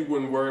 not that you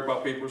wouldn't worry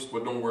about papers,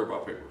 but don't worry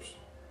about papers.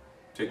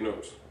 Take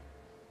notes.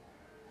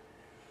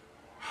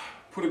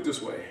 Put it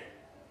this way.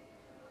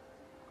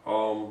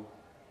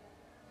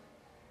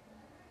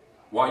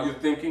 While you're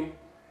thinking,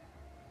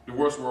 the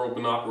Western world has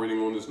been operating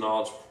on this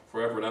knowledge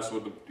forever. That's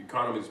what the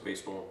economy is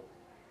based on.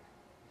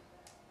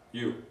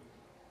 You.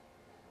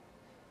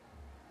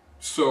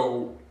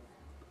 So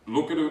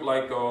look at it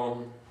like,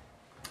 don't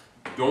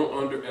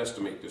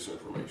underestimate this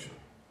information.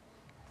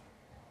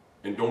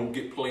 And don't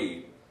get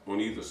played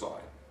on either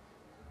side.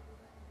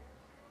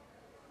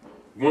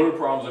 One of the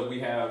problems that we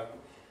have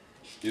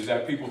is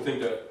that people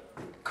think that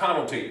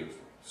connotative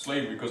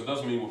slavery, because it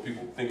doesn't mean what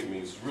people think it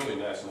means, it's really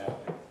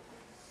nationality.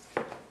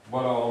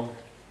 But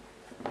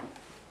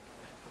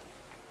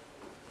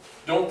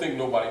don't think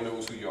nobody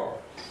knows who you are.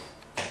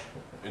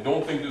 And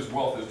don't think this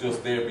wealth is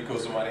just there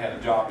because somebody had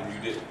a job and you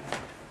didn't.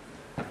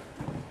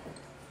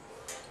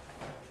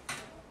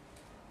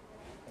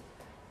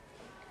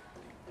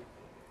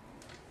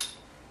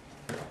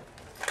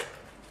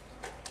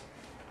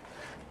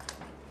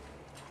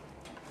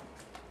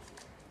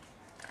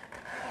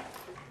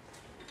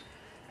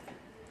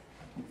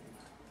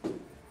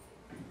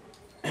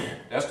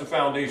 That's the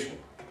foundation.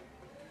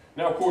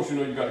 Now, of course, you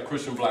know, you got the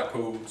Christian black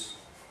codes.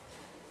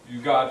 You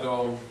got,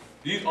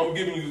 these, I'm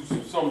giving you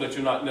some that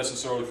you're not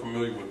necessarily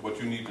familiar with,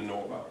 but you need to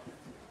know about.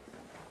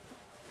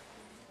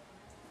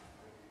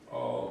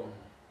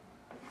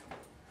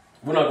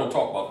 We're not going to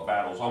talk about the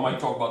battles. I might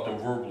talk about them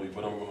verbally,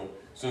 but I'm going to,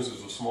 since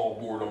it's a small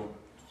board, I'm going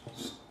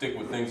to stick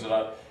with things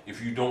that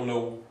if you don't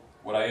know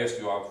what I asked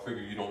you, I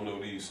figure you don't know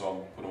these, so I'm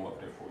going to put them up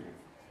there for you.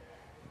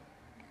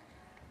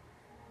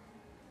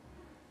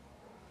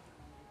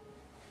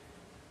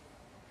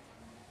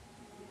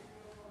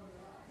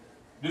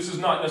 This is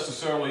not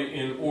necessarily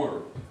in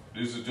order.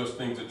 These are just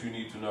things that you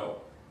need to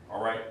know,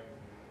 all right?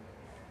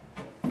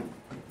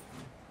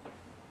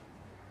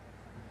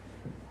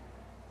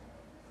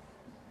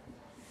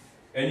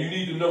 And you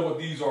need to know what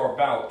these are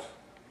about.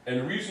 And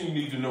the reason you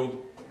need to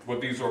know what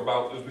these are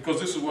about is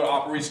because this is what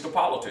operates the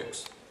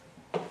politics.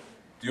 Do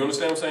you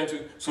understand what I'm saying to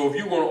you? So if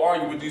you want to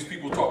argue with these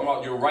people talking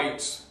about your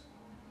rights,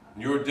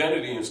 your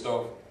identity and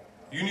stuff,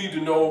 you need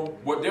to know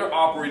what they're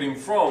operating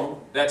from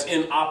that's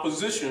in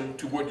opposition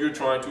to what you're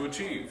trying to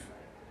achieve.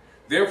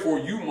 Therefore,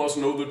 you must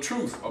know the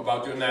truth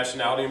about your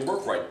nationality and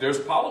birthright. There's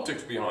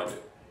politics behind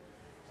it.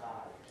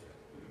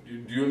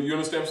 You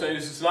understand what I'm saying?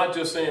 It's not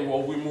just saying,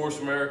 well, we're Moorish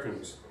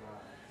Americans,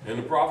 and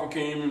the Prophet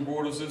came and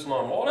brought us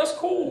Islam. Oh, that's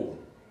cool.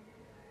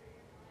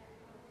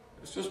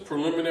 It's just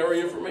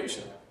preliminary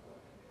information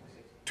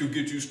to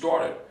get you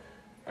started.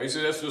 I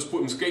say that's just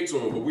putting skates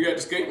on, but we at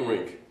the skating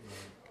rink.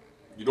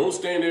 You don't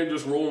stand there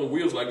just rolling the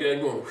wheels like that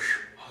and going,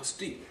 oh,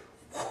 steep.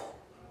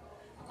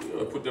 You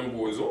gotta put them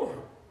boys on.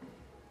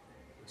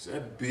 It's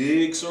that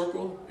big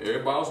circle.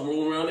 Everybody's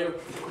rolling around there.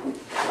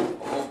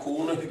 All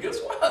cool. And guess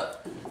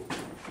what?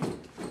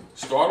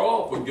 Start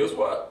off, but guess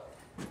what?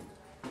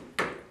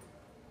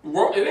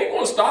 It ain't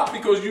gonna stop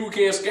because you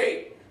can't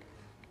skate.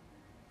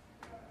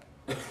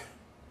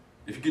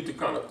 If you get the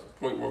kind of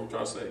point where I'm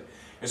trying to say.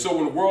 And so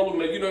when the world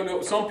looking at you,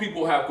 know, some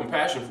people have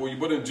compassion for you,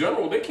 but in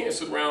general, they can't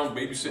sit around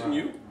babysitting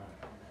you.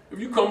 If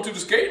you come to the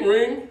skating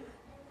ring,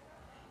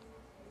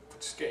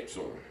 put the skates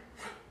on.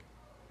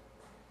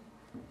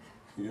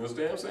 You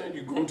understand what I'm saying?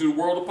 You go into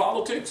the world of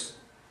politics.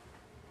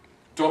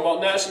 Talk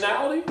about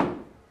nationality.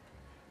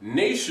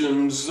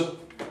 Nations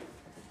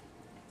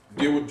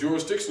deal with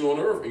jurisdiction on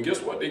earth, and guess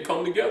what? They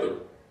come together.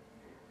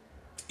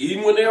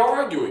 Even when they're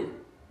arguing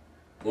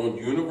on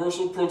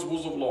universal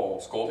principles of law.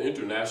 It's called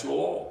international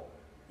law.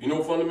 You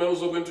know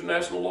fundamentals of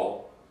international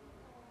law?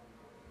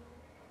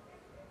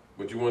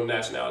 But you want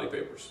nationality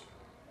papers.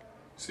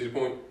 See the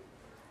point?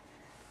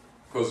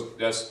 Because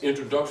that's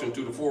introduction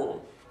to the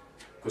forum.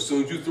 Because as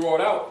soon as you throw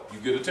it out, you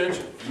get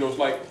attention. You know, it's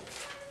like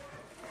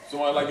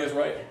somebody like this,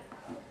 right?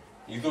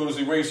 You throw this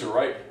eraser,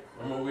 right?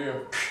 I'm over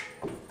here.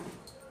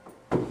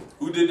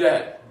 Who did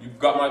that? You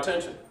got my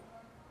attention.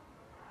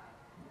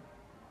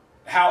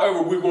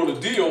 However we're going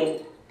to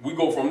deal, we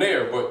go from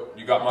there, but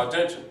you got my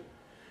attention.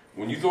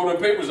 When you throw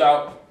them papers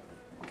out,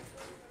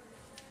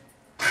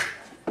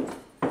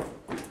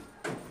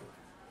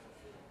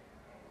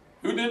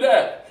 who did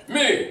that?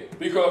 Me,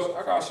 because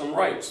I got some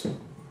rights.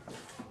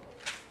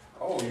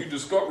 Oh, you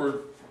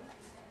discovered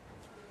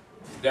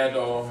that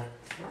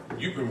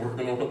you've been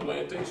working on a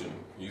plantation.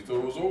 You thought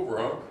it was over,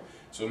 huh?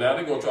 So now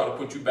they're going to try to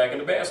put you back in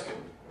the basket.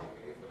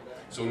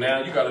 So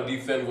now you got to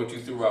defend what you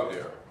threw out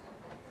there.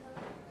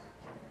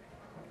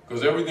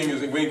 Because everything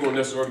is, we ain't going to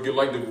necessarily get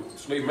like the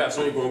slave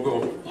master ain't going to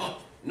go,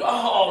 oh,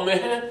 no,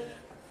 man.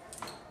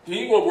 He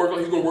ain't going to work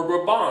like he's going to work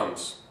with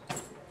bonds.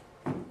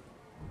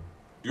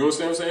 You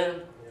understand what I'm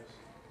saying?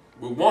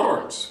 With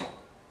warrants.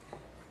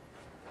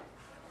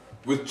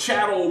 With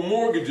chattel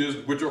mortgages,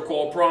 which are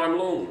called prime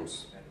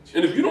loans.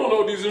 And if you don't know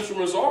what these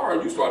instruments are,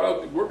 and you start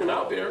out working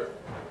out there,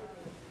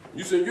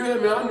 you say, yeah,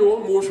 man, I know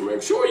I'm Moorish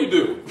American. Sure you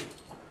do.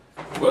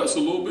 Well, it's a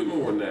little bit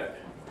more than that.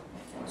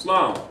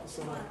 Islam.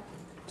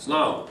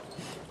 Islam.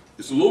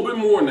 It's a little bit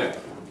more than that.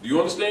 Do you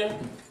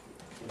understand?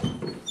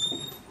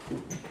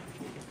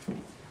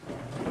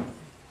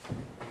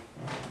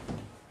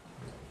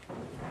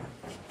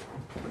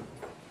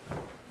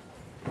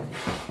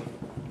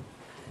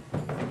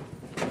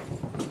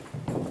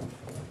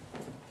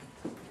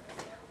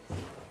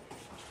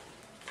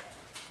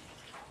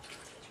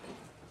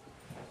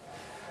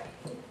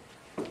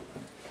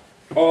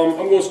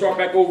 I'm going to start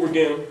back over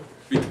again.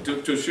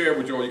 to share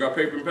with y'all. You got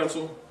paper and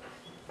pencil?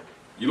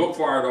 You look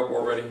fired up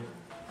already.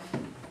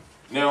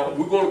 Now,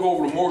 we're going to go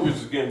over the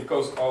mortgages again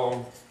because,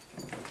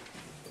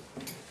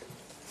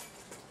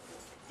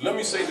 let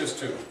me say this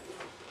too.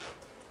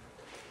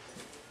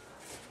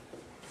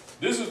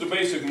 This is the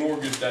basic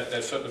mortgage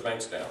that shut the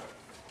banks down.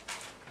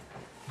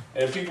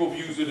 And people have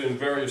used it in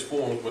various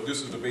forms, but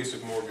this is the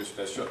basic mortgage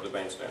that shut the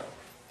banks down.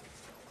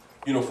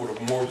 You know, for the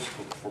mortgage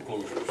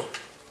foreclosures.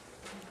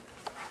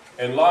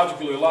 And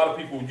logically, a lot of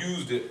people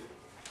used it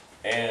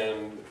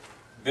and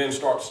then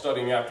start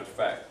studying after the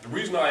fact. The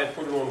reason I had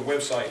put it on the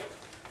website,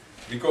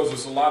 because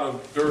there's a lot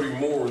of dirty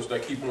Moors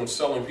that keep on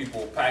selling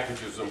people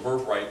packages and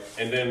birthright,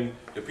 and then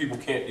the people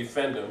can't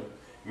defend them.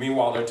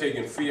 Meanwhile, they're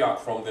taking fiat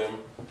from them,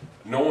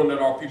 knowing that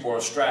our people are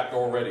strapped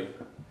already,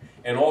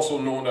 and also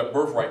knowing that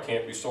birthright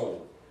can't be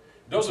sold.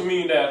 Doesn't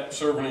mean that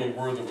serving and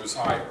worth is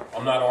higher.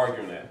 I'm not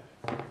arguing that.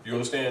 You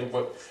understand?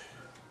 But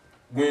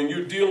when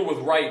you're dealing with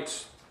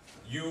rights,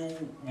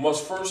 you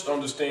must first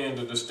understand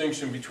the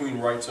distinction between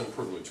rights and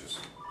privileges.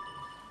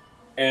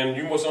 And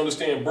you must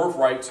understand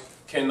birthrights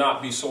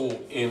cannot be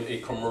sold in a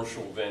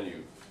commercial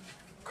venue.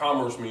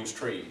 Commerce means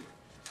trade.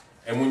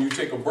 And when you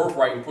take a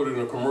birthright and put it in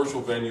a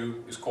commercial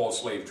venue, it's called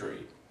slave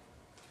trade.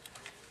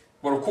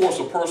 But of course,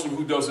 a person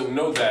who doesn't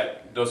know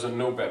that doesn't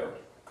know better.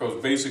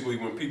 Because basically,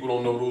 when people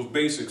don't know those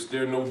basics,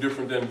 they're no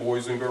different than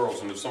boys and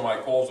girls. And if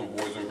somebody calls them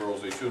boys and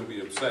girls, they shouldn't be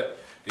upset.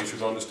 They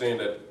should understand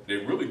that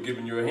they're really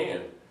giving you a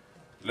hand.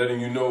 Letting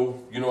you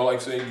know,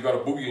 like saying you got a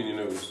boogie in your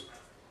nose.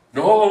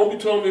 No, don't be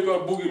telling me I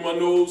got a boogie in my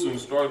nose and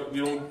start,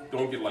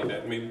 don't get like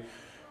that. Maybe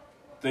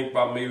think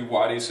about maybe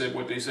why they said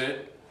what they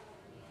said.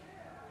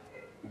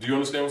 Do you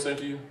understand what I'm saying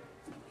to you?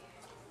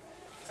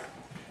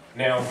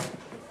 Now,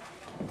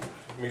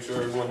 make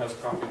sure everyone has a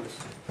copy of this,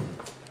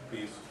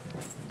 please.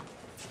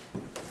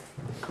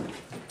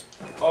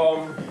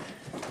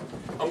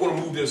 I'm going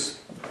to move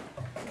this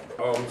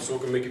so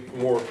it can make it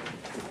more.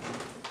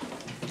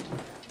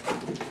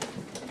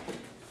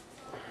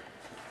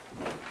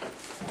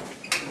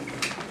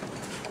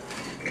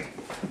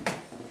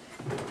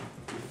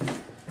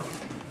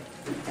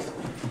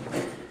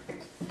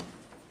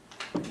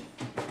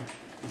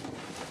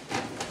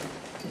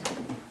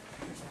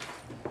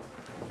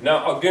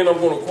 Now, again, I'm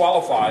going to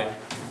qualify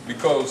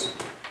because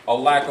a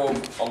lack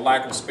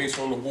of space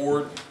on the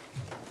board.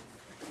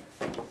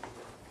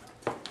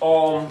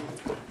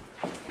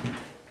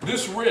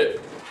 This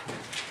writ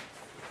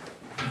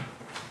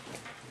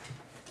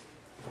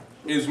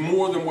is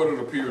more than what it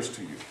appears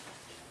to you.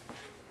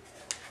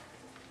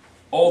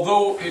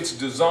 Although it's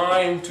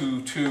designed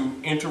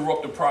to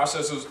interrupt the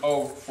processes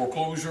of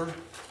foreclosure,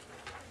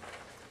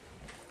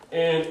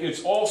 and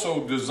it's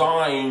also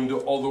designed,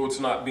 although it's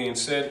not being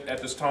said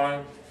at this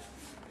time,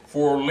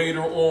 for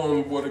later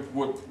on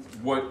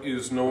what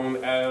is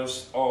known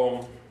as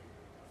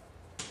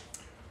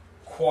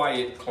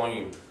quiet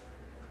claim.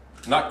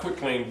 Not quit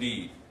claim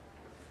deed,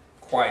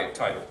 quiet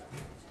title.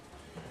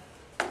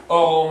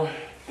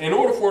 In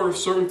order for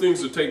certain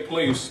things to take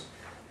place,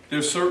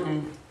 there's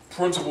certain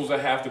principles that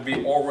have to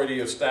be already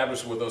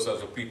established with us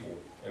as a people.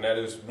 And that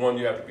is, 1,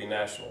 you have to be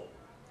national.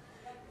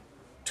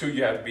 2,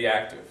 you have to be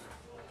active.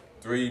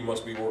 3, you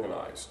must be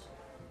organized.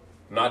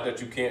 Not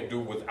that you can't do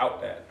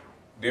without that.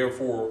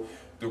 Therefore,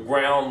 the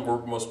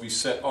groundwork must be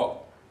set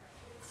up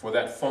for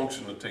that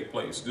function to take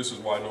place. This is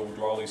why Noble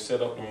Raleigh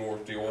set up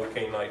the old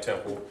Canaanite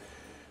temple,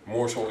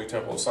 Moorish Holy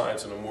Temple of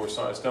Science, and the Moorish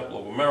Science Temple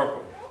of America.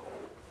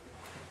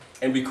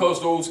 And because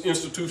those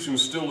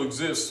institutions still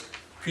exist,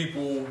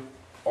 people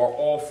are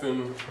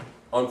often,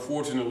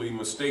 unfortunately,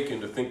 mistaken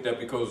to think that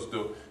because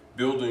the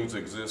buildings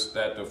exist,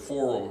 that the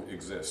forum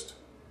exists.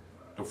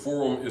 The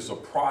forum is a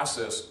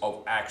process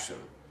of action.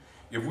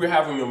 If we're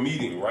having a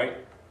meeting, right?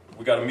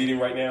 We got a meeting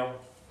right now,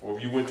 or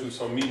if you went to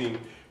some meeting,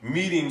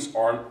 meetings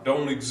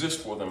don't exist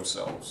for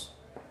themselves.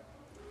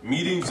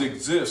 Meetings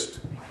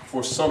exist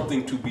for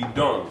something to be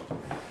done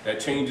that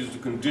changes the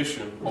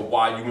condition of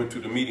why you went to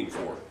the meeting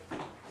for.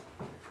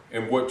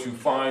 And what you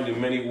find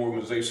in many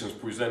organizations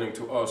presenting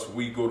to us,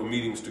 we go to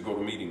meetings to go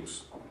to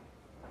meetings.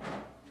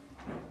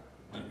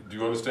 Do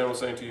you understand what I'm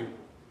saying to you?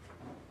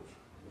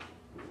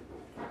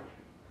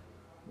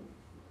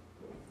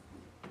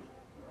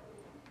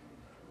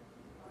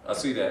 I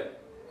see that.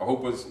 I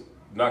hope it's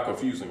not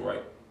confusing,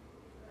 right?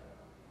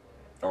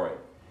 All right.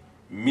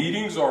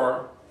 Meetings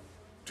are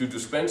to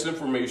dispense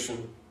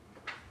information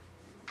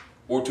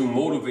or to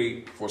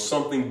motivate for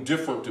something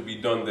different to be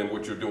done than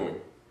what you're doing.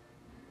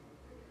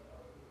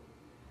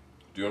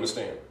 Do you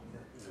understand?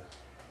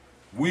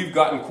 We've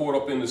gotten caught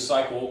up in the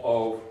cycle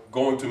of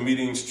going to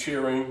meetings,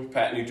 cheering,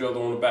 patting each other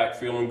on the back,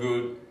 feeling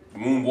good,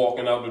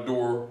 moonwalking out the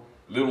door,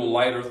 little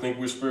lighter, think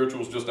we're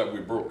spirituals, just that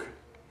we're broke.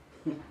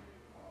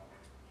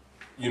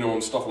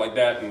 And stuff like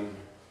that, and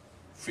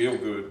feel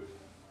good.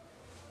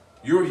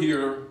 You're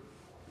here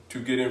to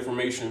get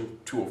information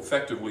to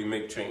effectively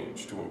make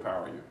change, to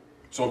empower you.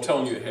 So I'm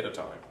telling you ahead of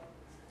time.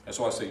 That's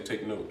why I say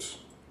take notes.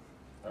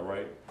 All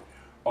right?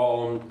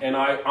 And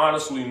I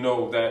honestly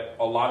know that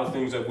a lot of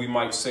things that we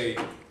might say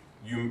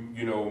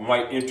you know,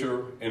 might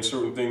enter and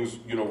certain things,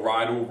 you know,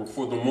 ride over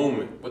for the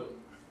moment, but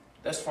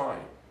that's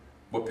fine.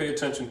 But pay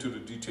attention to the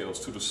details,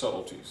 to the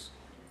subtleties.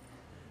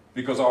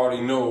 Because I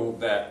already know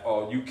that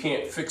you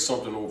can't fix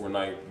something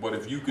overnight, but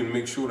if you can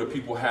make sure that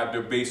people have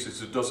their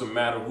basics, it doesn't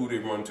matter who they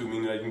run to,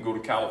 meaning that you can go to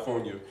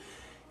California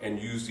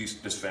and use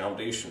this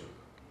foundation.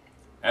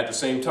 At the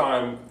same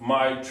time,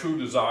 my true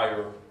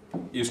desire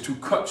is to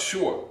cut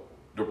short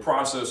the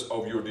process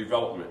of your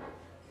development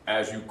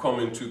as you come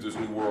into this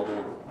new world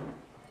order.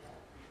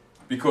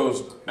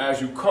 Because as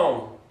you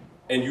come,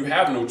 and you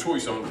have no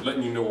choice, I'm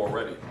letting you know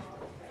already,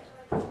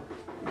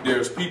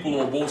 there's people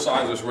on both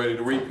sides that's ready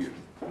to rape you.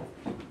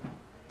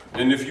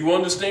 And if you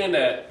understand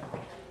that,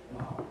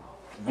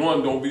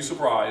 one, don't be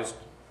surprised,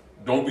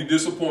 don't be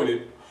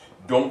disappointed,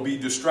 don't be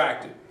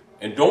distracted.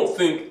 And don't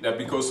think that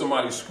because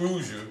somebody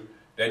screws you,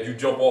 that you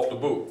jump off the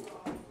boat.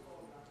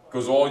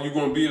 Because all you're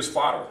going to be is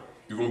fodder.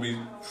 You're going to be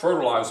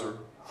fertilizer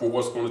for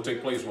what's going to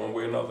take place one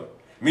way or another.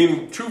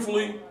 Meaning,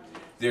 truthfully,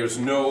 there's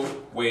no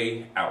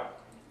way out.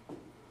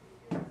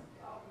 Do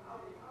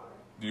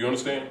you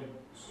understand?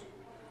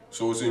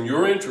 So it's in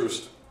your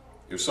interest,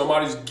 if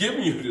somebody's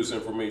giving you this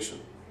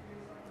information,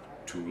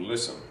 to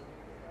listen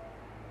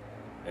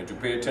and to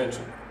pay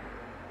attention.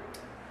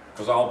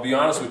 Because I'll be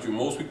honest with you,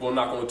 most people are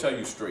not going to tell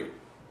you straight.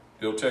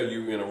 They'll tell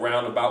you in a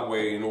roundabout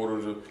way in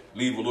order to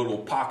leave a little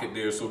pocket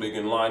there so they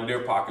can line their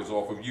pockets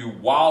off of you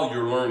while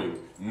you're learning,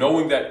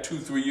 knowing that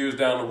 2-3 years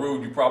down the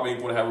road, you probably ain't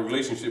going to have a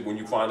relationship when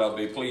you find out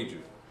they played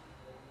you.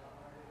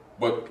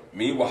 But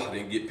meanwhile,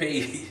 they get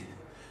paid.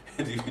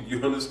 Do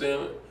you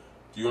understand it?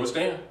 Do you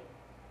understand?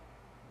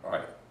 All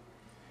right.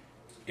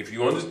 If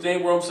you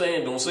understand what I'm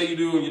saying, don't say you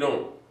do and you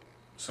don't.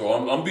 So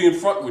I'm being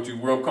front with you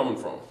where I'm coming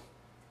from.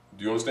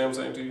 Do you understand what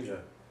I'm saying to you?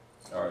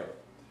 Yeah. All right.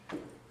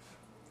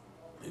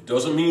 It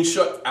doesn't mean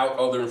shut out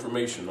other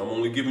information. I'm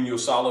only giving you a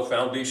solid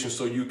foundation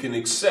so you can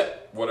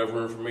accept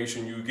whatever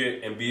information you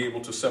get and be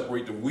able to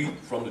separate the wheat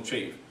from the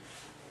chaff.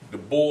 The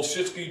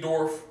bullshitsky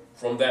dwarf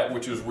from that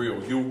which is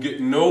real. You'll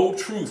get no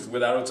truth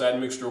without its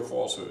admixture of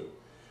falsehood.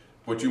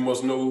 But you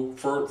must know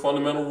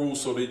fundamental rules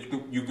so that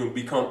you can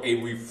become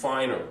a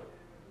refiner.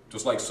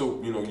 Just like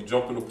soap, you know, you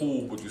jump in the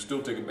pool, but you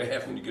still take a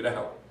bath when you get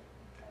out.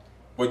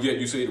 But yet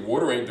you say the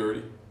water ain't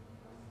dirty,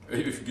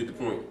 if you get the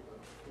point.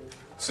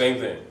 Same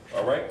thing,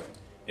 all right?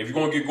 If you're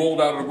going to get gold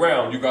out of the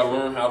ground, you got to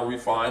learn how to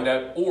refine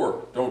that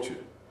ore, don't you?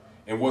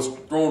 And what's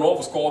thrown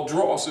off is called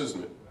dross,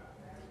 isn't it?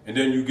 And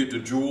then you get the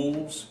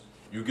jewels,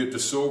 you get the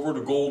silver,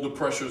 the gold, the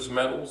precious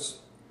metals.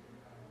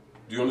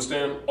 Do you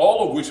understand?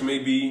 All of which may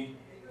be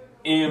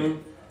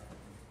in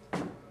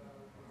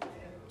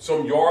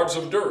some yards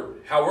of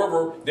dirt.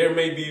 However, there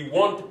may be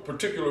one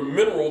particular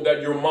mineral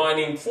that you're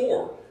mining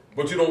for,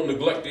 but you don't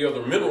neglect the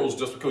other minerals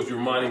just because you're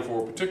mining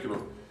for a particular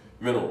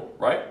mineral,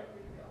 right?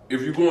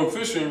 If you're going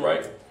fishing,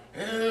 right?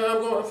 Yeah,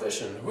 I'm going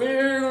fishing.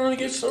 We're going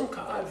to get some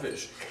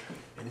codfish.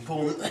 And you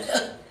pull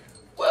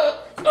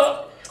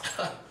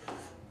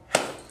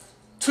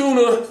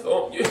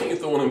tuna, you ain't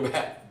throwing them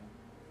back.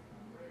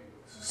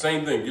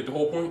 Same thing, get the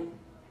whole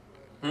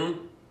point?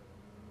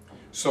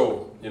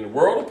 So, in the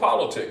world of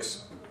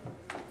politics,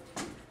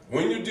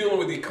 when you're dealing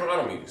with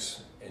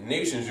economies and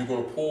nations, you're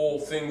going to pull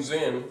things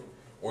in,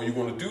 or you're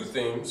going to do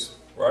things,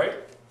 right?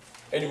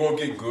 And you're going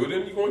to get good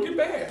and you're going to get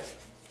bad.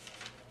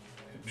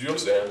 Do you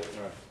understand?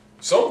 Right.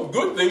 Some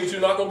good things you're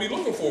not going to be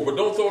looking for, but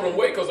don't throw them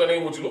away because that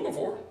ain't what you're looking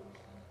for.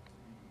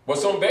 But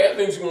some bad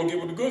things you're going to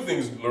get with the good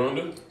things. Learn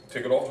to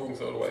take it off and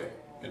throw it away.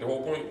 Get the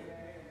whole point?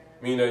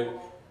 Meaning,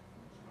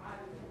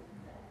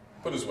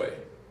 put it this way.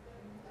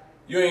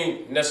 You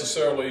ain't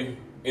necessarily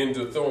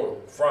into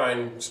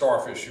frying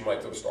starfish. You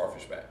might throw the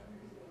starfish back.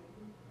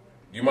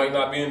 You might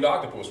not be into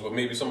octopus, but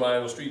maybe somebody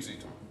on the streets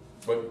eats them.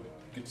 But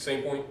get the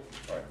same point?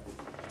 All right.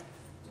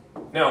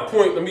 Now,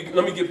 point, let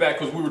me get back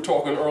because we were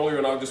talking earlier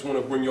and I just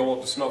want to bring you all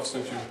up to snuff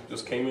since you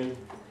just came in.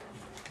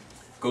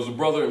 Because the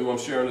brother, and I'm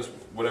sharing this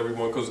with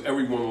everyone because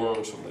everyone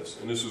learns from this.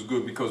 And this is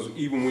good because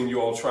even when you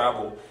all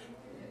travel,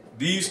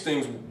 these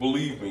things,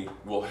 believe me,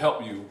 will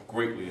help you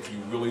greatly if you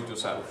really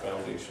just have a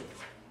foundation.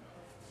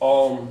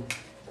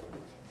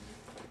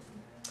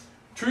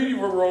 Treaty of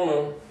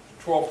Verona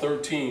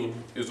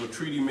 1213 is a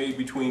treaty made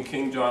between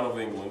King John of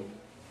England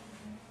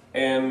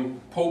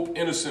and Pope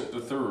Innocent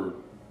III,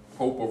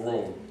 Pope of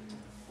Rome.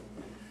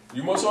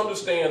 You must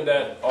understand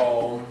that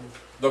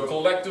the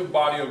collective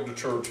body of the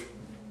church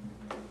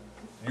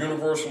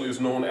universally is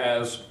known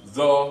as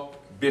the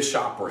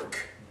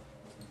bishopric.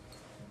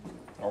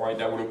 All right,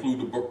 that would include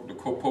the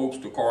popes,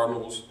 the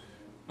cardinals,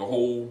 the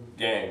whole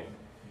gang.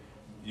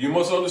 You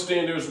must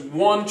understand there's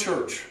one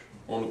church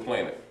on the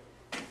planet.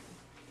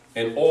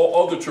 And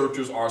all other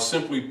churches are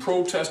simply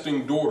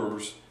protesting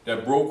daughters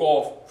that broke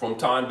off from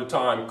time to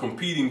time,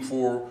 competing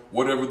for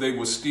whatever they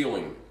were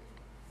stealing.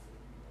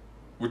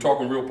 We're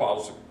talking real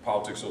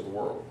politics of the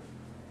world.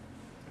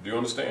 Do you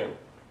understand?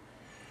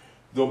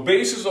 The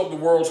basis of the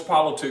world's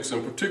politics,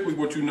 and particularly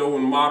what you know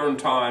in modern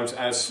times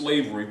as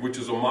slavery, which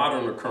is a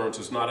modern occurrence,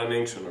 is not an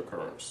ancient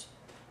occurrence.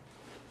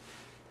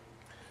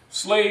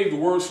 Slave, the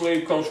word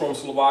slave comes from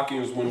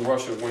Slovakians when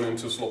Russia went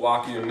into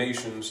Slovakian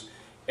nations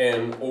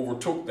and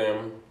overtook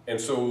them. And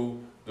so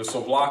the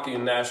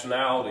Slovakian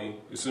nationality,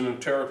 it's in a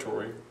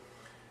territory,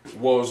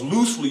 was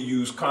loosely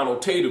used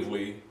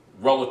connotatively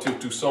relative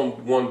to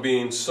someone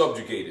being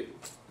subjugated.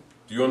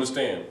 Do you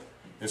understand?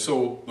 And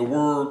so the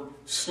word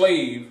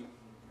slave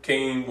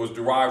was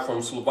derived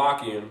from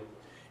Slovakian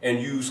and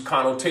used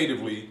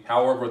connotatively.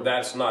 However,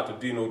 that's not the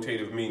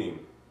denotative meaning.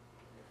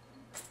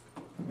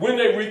 When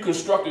they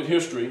reconstructed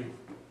history,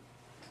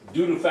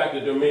 due to the fact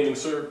that they're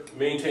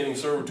maintaining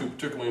servitude,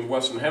 particularly in the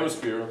Western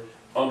Hemisphere,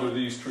 under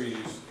these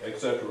treaties,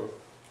 etc.,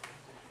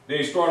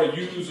 they started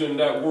using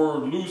that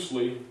word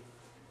loosely,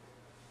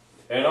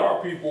 and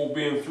our people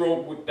being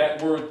thrown with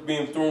that word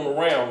being thrown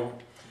around,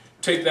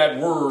 take that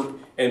word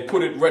and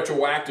put it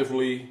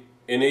retroactively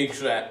in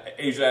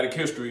Asiatic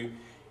history,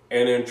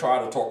 and then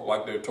try to talk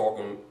like they're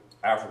talking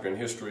African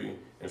history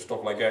and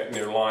stuff like that, and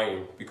they're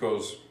lying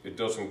because it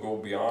doesn't go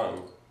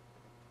beyond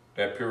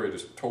that period.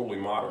 Is totally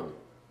modern.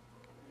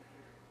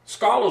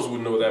 Scholars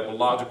would know that, but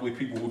logically,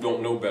 people who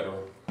don't know better,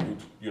 who,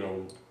 you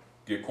know,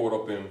 get caught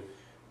up in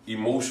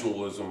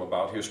emotionalism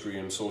about history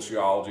and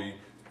sociology,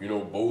 you know,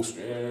 boast,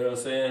 you know what I'm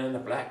saying, the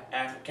black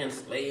African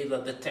slaves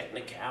of the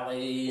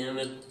technicality and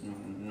the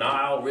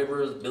Nile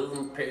rivers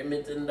building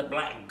pyramids and the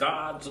black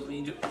gods of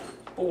Egypt.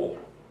 Oh,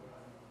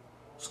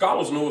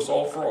 scholars know it's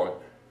all fraud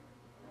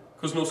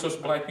because no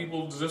such black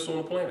people exist on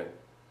the planet.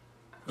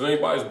 Because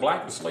anybody's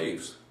black is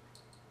slaves.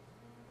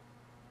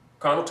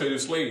 Connotated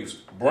slaves,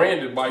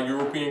 branded by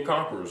European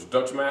conquerors,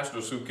 Dutch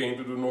masters who came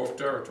to the North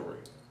Territory,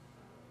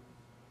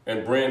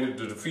 and branded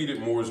the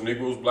defeated Moors,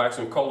 Negroes, blacks,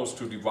 and colors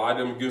to divide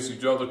them against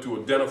each other,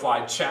 to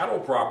identify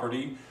chattel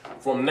property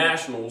from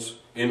nationals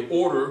in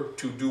order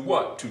to do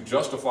what? To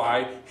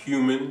justify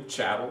human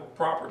chattel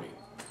property.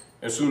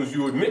 As soon as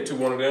you admit to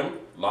one of them,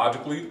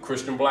 logically,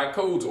 Christian black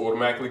codes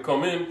automatically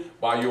come in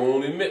by your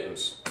own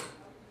admittance.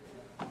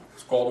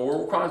 It's called a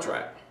world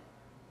contract.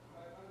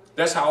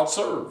 That's how it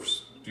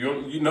serves.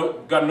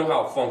 Got to know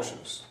how it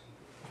functions.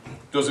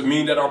 Does it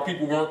mean that our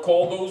people weren't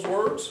called those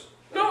words?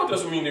 No, it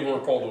doesn't mean they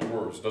weren't called those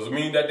words. Does it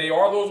mean that they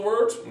are those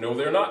words? No,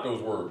 they're not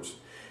those words.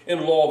 In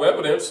the law of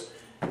evidence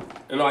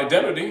and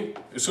identity,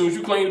 as soon as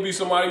you claim to be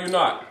somebody you're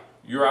not,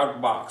 you're out of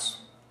the box.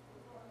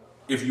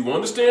 If you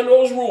understand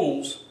those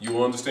rules, you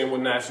will understand what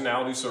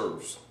nationality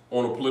serves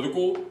on a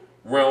political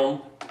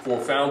realm for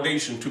a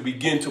foundation to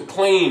begin to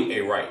claim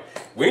a right.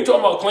 We ain't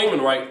talking about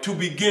claiming a right, to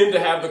begin to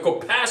have the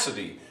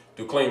capacity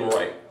to claim a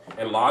right.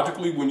 And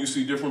logically, when you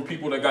see different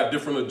people that got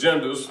different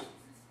agendas,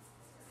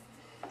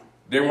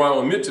 they want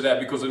to admit to that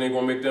because it ain't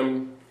going to make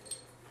them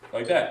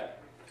like that.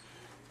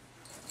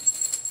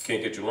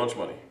 Can't get your lunch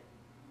money.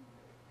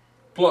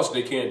 Plus,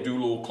 they can't do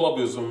little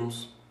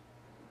clubisms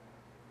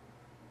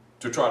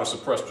to try to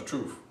suppress the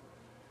truth.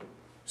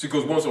 See,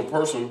 because once a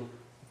person,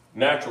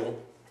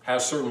 natural,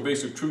 has certain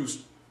basic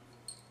truths,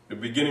 the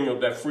beginning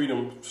of that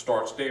freedom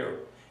starts there.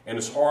 And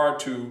it's hard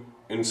to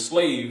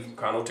enslave,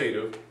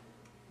 connotative,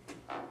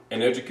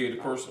 an educated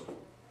person.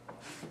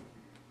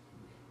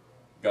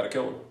 Got to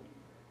kill them.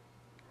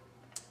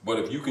 But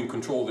if you can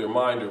control their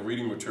mind, their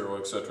reading material,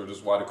 etc., this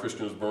is why the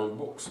Christians burn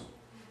books.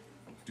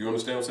 Do you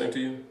understand what I'm saying to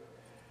you?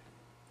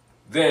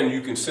 Then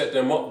you can set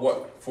them up,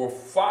 what? For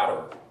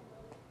fodder,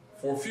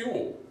 for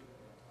fuel.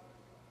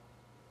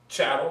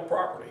 Chattel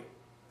property.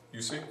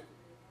 You see?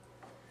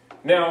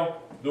 Now,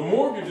 the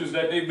mortgages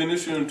that they've been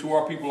issuing to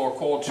our people are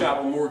called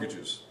chattel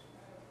mortgages.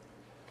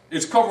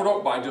 It's covered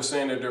up by just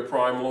saying that they're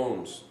prime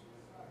loans.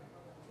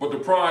 But the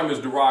prime is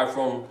derived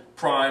from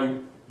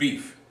prime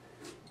beef.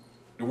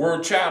 The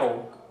word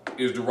chattel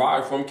is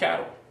derived from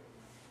cattle,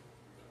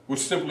 which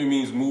simply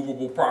means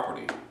movable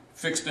property,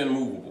 fixed and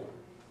movable,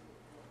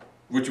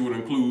 which would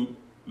include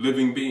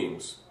living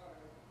beings.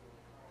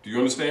 Do you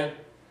understand?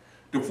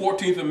 The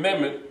 14th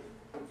Amendment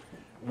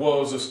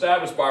was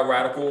established by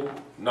radical,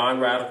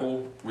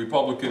 non-radical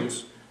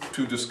Republicans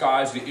to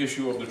disguise the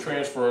issue of the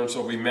transference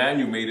of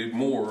emmanumated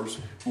Moors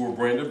who were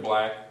branded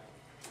black,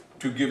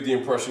 to give the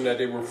impression that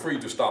they were free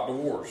to stop the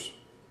wars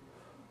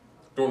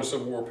during the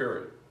Civil War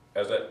period,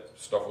 as that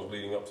stuff was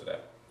leading up to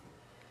that.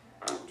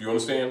 Do you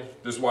understand?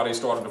 This is why they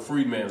started the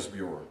Freedmen's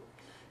Bureau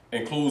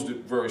and closed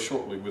it very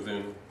shortly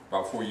within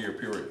about a 4-year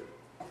period.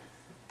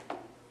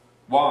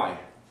 Why?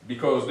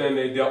 Because then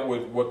they dealt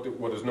with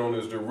what is known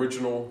as the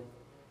original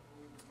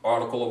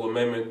Article of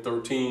Amendment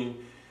 13,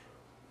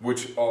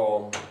 which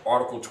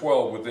Article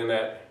 12 within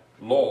that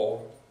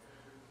law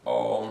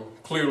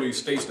clearly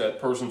states that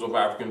persons of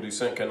African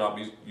descent cannot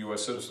be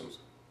U.S. citizens.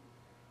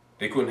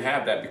 They couldn't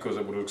have that because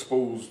it would have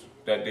exposed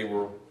that they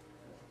were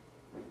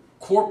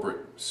corporate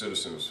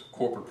citizens,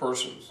 corporate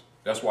persons.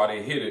 That's why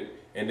they hid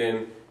it and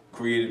then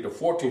created the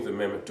 14th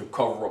Amendment to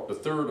cover up the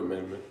 3rd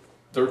Amendment,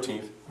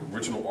 13th,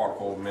 original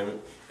Article of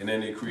Amendment, and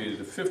then they created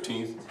the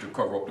 15th to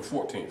cover up the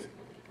 14th.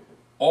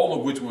 All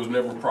of which was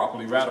never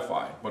properly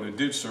ratified, but it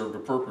did serve the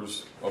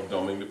purpose of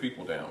dumbing the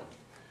people down.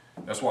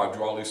 That's why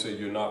Drawley said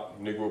you're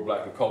not Negro,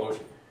 black, and colored,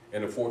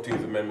 and the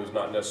 14th Amendment is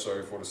not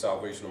necessary for the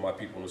salvation of my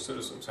people and the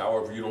citizens.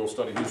 However, you don't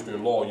study history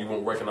and law, you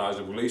won't recognize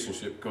the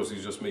relationship because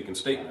he's just making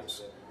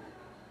statements.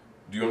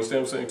 Do you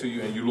understand what I'm saying to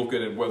you? And you look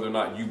at it whether or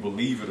not you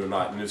believe it or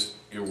not, and it's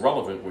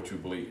irrelevant what you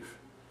believe.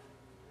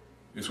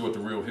 It's what the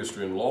real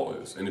history and law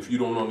is. And if you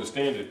don't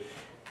understand it,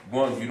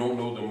 one, you don't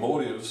know the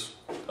motives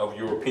of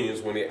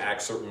Europeans when they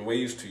act certain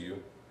ways to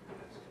you.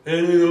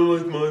 And they don't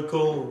like my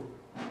color.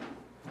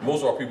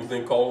 Most of our people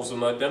think color is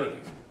an identity.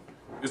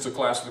 It's a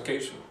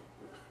classification.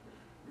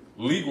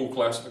 Legal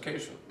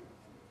classification.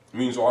 It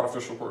means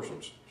artificial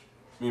persons.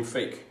 It means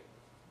fake.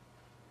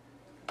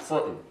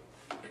 Fronting.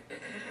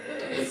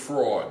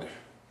 Fraud.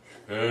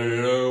 And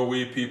you know,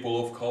 we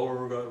people of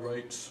color got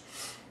rights.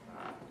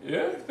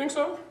 Yeah, I think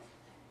so.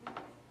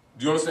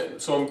 Do you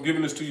understand? So I'm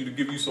giving this to you to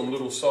give you some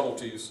little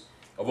subtleties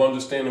of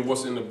understanding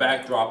what's in the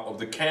backdrop of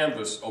the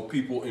canvas of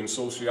people in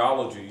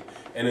sociology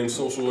and in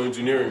social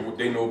engineering, what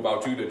they know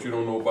about you that you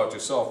don't know about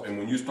yourself. And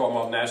when you start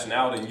about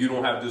nationality and you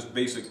don't have this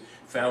basic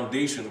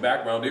foundation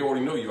background, they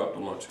already know you out to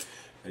lunch.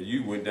 And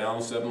you went down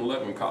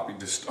 7-Eleven and copied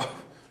this stuff.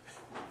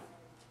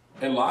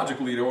 And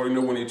logically, they already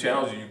know when they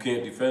challenge you, you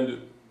can't defend it.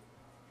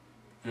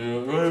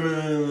 You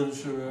know,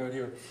 right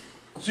here.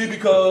 See,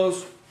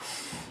 because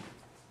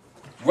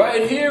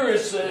right here it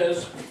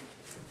says,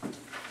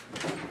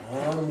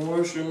 I'm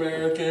Moorish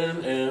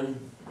American,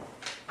 and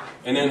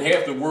then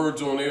half the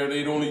words on there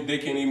they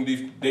can't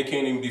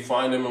even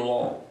define them in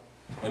law.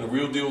 And the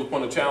real deal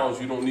upon the challenge,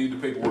 you don't need the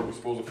paperwork. It's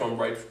supposed to come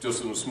right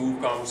just in a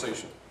smooth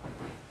conversation.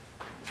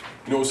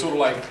 You know, it's sort of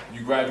like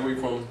you graduate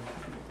from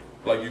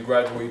what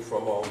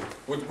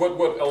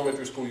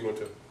elementary school you went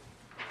to?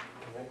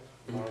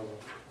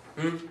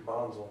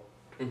 Bonzel.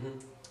 Mm-hmm.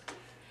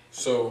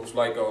 So it's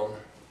like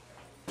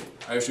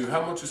I ask you,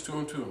 how much is 2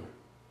 and 2?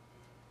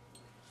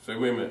 Say,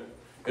 wait a minute.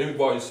 Let me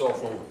borrow your cell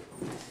phone.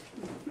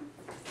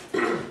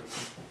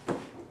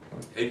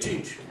 Hey,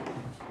 teach.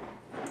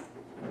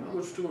 How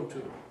much is 2 and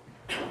 2?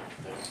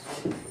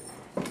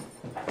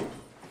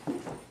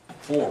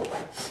 4.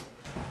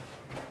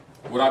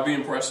 Would I be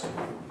impressed?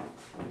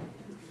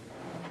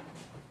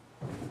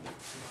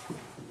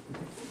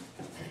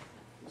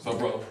 So,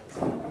 brother.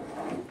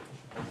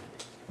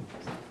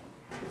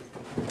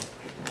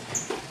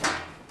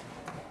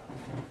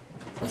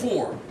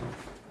 Four.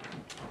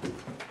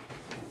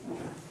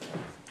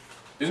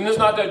 Isn't this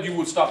not that you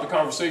would stop the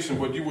conversation,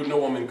 but you would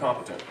know I'm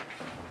incompetent?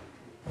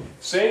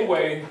 Same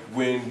way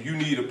when you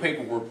need a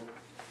paperwork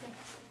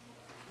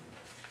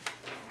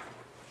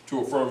to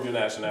affirm your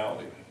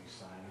nationality.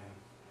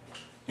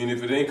 And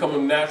if it ain't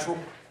coming natural,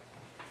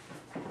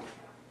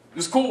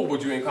 it's cool,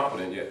 but you ain't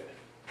competent yet.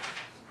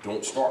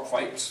 Don't start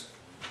fights.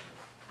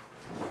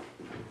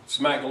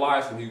 Smack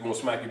Goliath and he's going to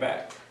smack you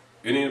back.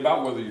 It ain't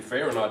about whether you're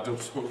fair or not.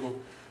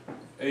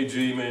 Hey,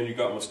 G, man, you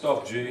got my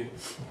stuff, G.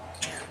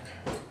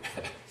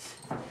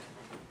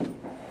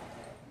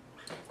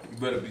 You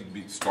better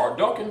start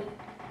ducking.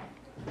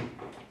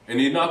 And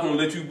he's not going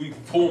to let you be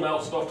pulling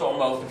out stuff talking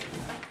about,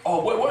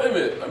 oh, wait a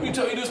minute. Let me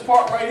tell you this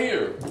part right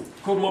here.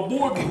 Because my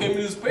boy gave me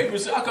this paper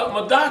and said, I got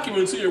my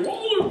documents here.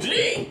 Whoa,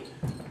 G.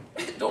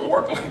 It don't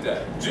work like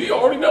that. G,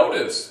 already know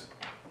this.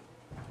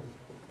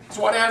 That's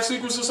why they have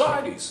secret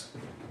societies.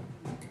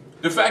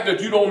 The fact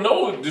that you don't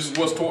know that this is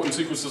what's taught in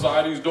secret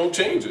societies don't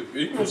change it.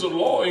 Ignorance of the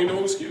law ain't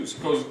no excuse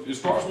because it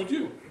starts with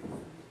you.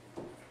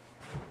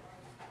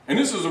 And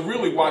this is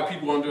really why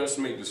people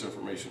underestimate this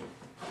information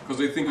because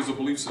they think it's a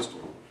belief system.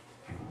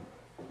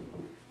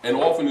 And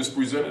often it's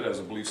presented as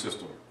a belief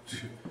system. Do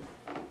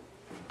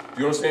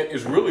you understand?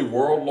 It's really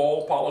world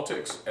law,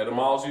 politics,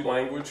 etymology,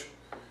 language,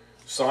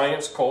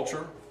 science,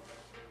 culture.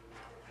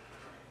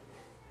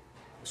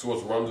 It's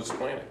what's run this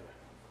planet.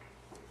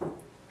 Do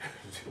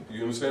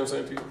you understand what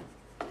I'm saying to you?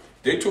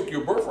 They took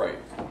your birthright.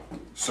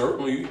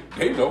 Certainly,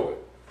 they know it.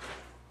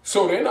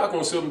 So they're not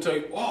going to sit up and tell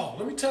you, oh,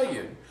 let me tell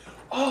you.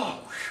 Oh,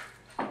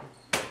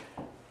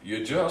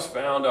 you just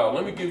found out.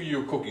 Let me give you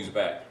your cookies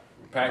back.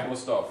 Pack with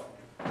stuff.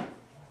 I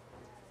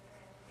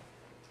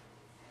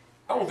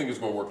don't think it's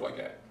going to work like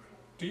that.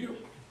 Do you?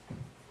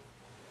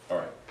 All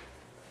right.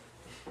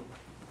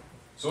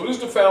 So this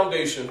is the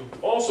foundation.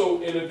 Also,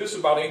 this is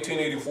about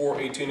 1884,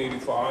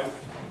 1885.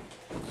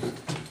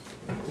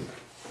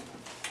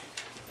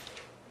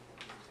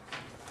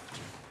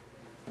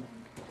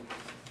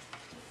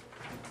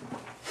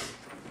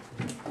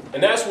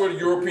 And that's where the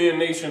European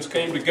nations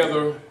came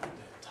together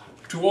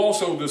to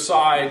also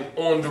decide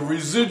on the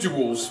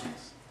residuals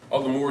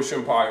of the Moorish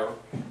Empire,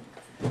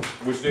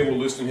 which they will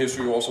list in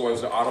history also as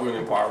the Ottoman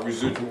Empire,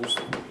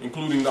 residuals,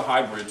 including the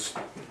hybrids.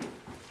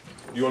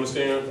 Do you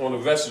understand? On the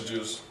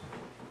vestiges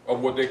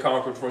of what they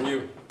conquered from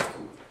you.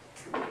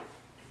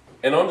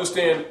 And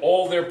understand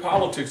all their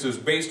politics is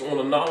based on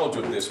the knowledge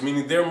of this,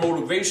 meaning their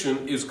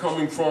motivation is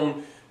coming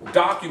from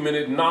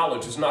documented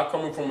knowledge. It's not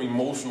coming from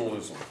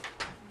emotionalism.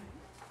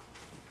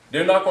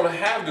 They're not going to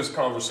have this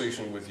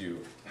conversation with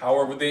you.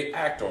 However, they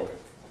act on it.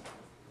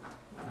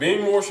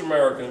 Being Moorish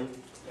American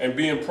and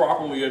being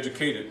properly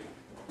educated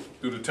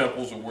through the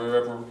temples or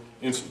wherever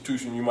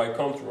institution you might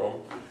come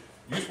from,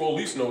 you're supposed to at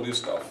least know this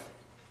stuff.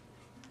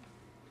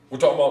 We're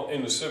talking about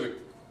in the civic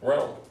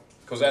realm,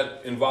 because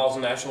that involves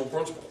national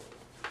principle.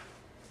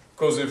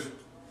 Because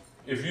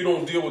if you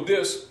don't deal with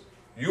this,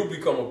 you'll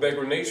become a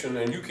beggar nation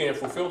and you can't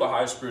fulfill the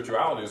high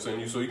spiritualities,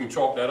 and so you can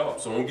chalk that up.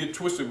 So don't get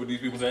twisted with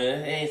these people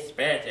saying, hey,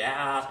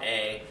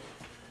 spirituality.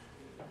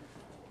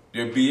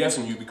 They're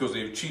BSing you because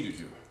they've cheated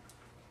you.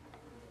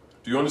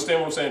 Do you understand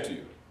what I'm saying to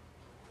you?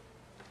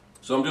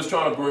 So I'm just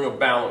trying to bring a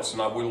balance,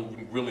 and I will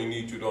really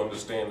need you to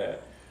understand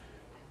that.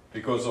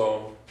 Because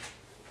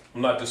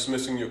I'm not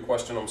dismissing your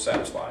question, I'm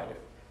satisfying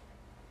it.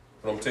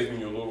 But I'm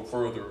taking you a little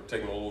further,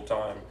 taking a little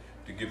time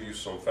to give you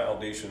some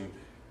foundation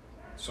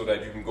so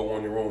that you can go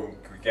on your own,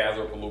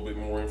 gather up a little bit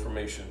more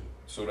information,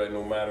 so that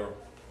no matter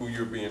who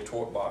you're being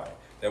taught by,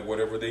 that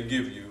whatever they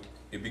give you,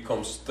 it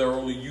becomes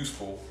thoroughly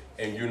useful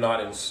and you're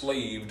not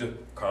enslaved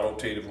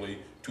connotatively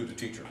to the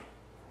teacher.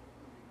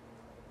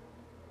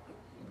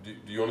 Do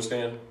you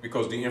understand?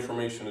 Because the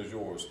information is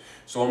yours.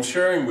 So I'm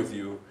sharing with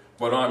you,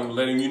 but I'm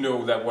letting you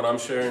know that what I'm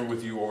sharing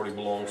with you already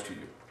belongs to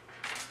you.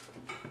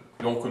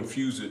 Don't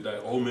confuse it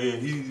that, oh man,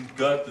 he's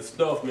got the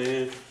stuff,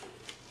 man.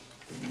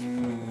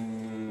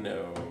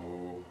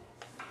 No.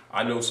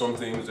 I know some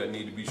things that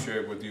need to be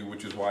shared with you,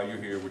 which is why you're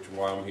here, which is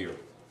why I'm here.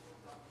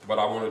 But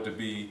I want it to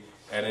be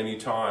at any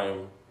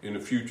time in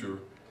the future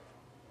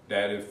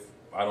that if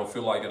I don't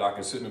feel like it, I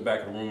can sit in the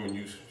back of the room and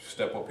you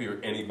step up here,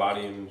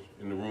 anybody in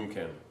the room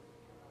can.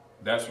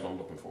 That's what I'm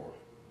looking for.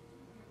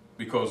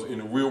 Because in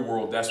the real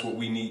world, that's what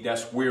we need.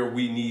 That's where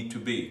we need to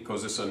be,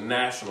 because it's a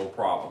national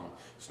problem.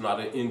 It's not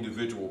an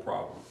individual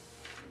problem.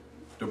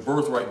 The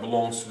birthright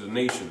belongs to the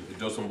nation. It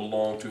doesn't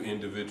belong to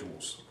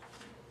individuals.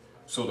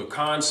 So the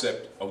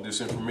concept of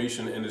this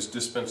information and this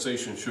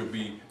dispensation should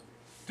be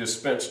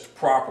dispensed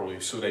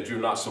properly so that you're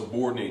not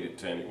subordinated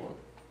to anyone.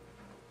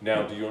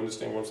 Now, do you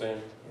understand what I'm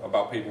saying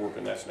about paperwork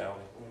and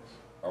nationality? Yes.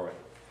 All right.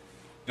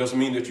 Doesn't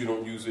mean that you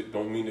don't use it,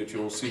 don't mean that you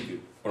don't seek it,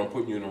 but I'm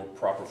putting you in a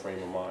proper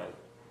frame of mind.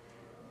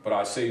 But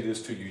I say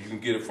this to you, you can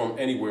get it from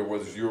anywhere,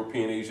 whether it's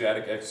European,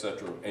 Asiatic,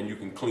 etc., and you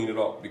can clean it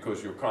up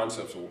because your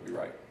concepts will be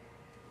right.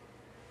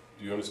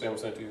 Do you understand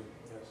what I'm saying to you?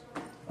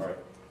 Yes. All right.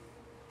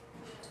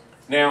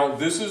 Now,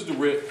 this is the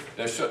writ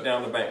that shut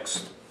down the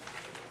banks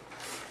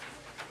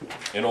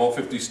in all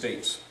 50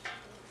 states.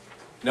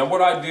 Now,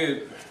 what I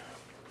did,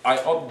 I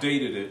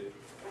updated it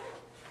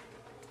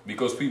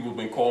because people have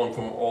been calling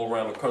from all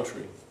around the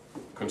country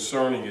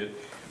concerning it.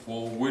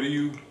 Well, where do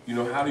you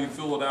how do you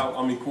fill it out?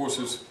 I mean, of course,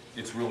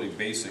 it's really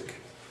basic.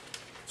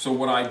 So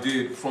what I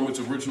did from its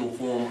original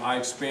form, I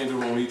expanded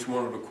on each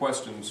one of the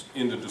questions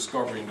in the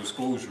discovery and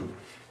disclosure.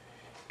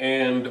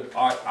 And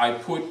I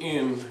put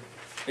in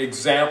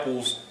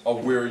examples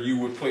of where you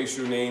would place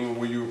your name,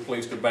 where you would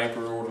place the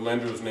banker or the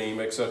lender's name,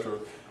 etc.,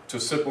 to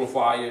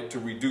simplify it, to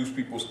reduce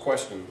people's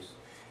questions.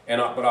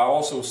 But I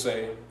also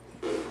say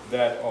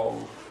that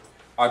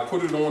I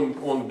put it on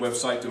the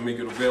website to make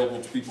it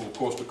available to people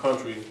across the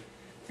country,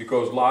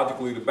 because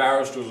logically the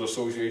Barristers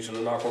Association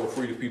are not going to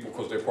free the people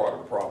because they're part of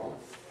the problem.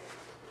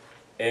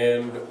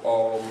 And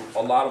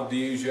a lot of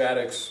the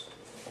Asiatics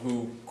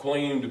who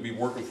claim to be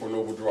working for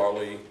Noble Drew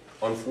Ali,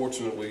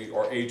 unfortunately,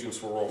 are agents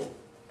for Rome.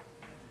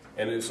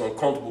 And it's an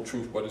uncomfortable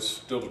truth, but it's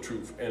still the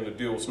truth. And the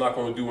deal, it's not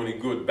going to do any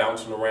good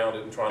bouncing around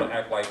it and trying to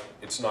act like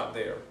it's not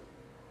there.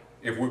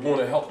 If we're going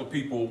to help the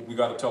people, we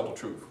got to tell the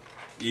truth,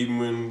 even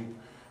when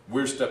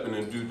we're stepping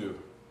in doo-doo,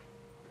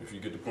 if you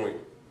get the point.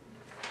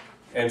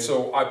 And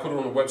so I put it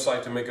on the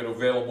website to make it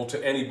available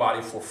to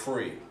anybody for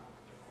free,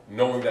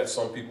 knowing that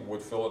some people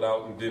would fill it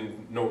out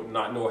and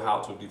not know how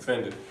to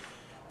defend it.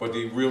 But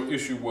the real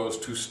issue was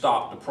to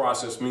stop the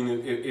process,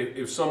 meaning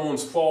if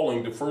someone's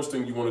falling, the first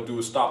thing you want to do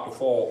is stop the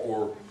fall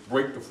or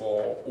break the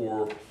fall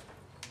or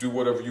do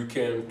whatever you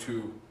can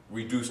to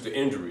reduce the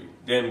injury.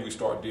 Then we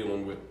start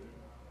dealing with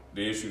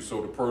the issue.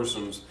 So the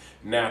person's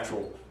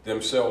natural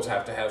themselves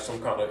have to have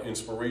some kind of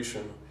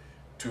inspiration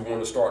to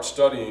want to start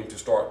studying, to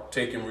start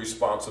taking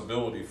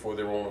responsibility for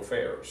their own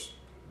affairs.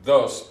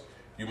 Thus,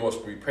 you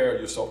must prepare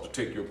yourself to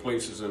take your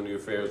places in the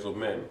affairs of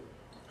men.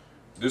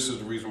 This is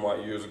the reason why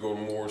years ago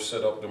the Moors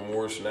set up the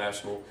Moorish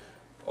National,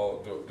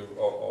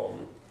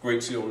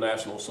 Great Seal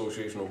National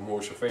Association of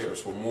Moorish Affairs,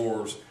 for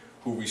Moors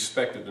who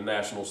respected the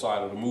national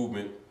side of the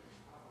movement,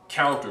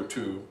 counter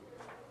to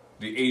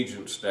the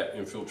agents that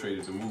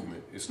infiltrated the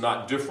movement. It's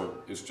not different,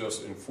 it's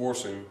just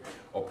enforcing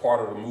a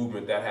part of the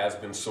movement that has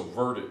been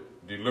subverted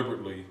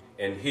deliberately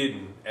and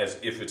hidden as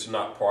if it's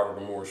not part of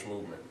the Moorish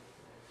movement.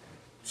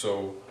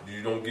 So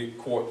you don't get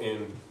caught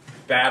in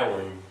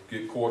battling,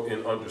 get caught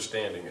in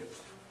understanding it.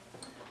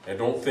 And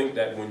don't think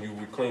that when you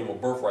reclaim a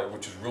birthright,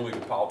 which is really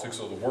the politics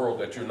of the world,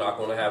 that you're not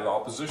going to have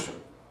opposition,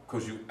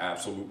 because you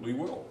absolutely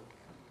will.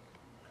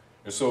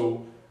 And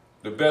so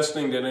the best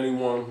thing that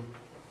anyone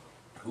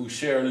who's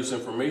sharing this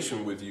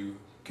information with you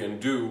can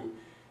do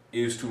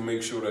is to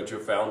make sure that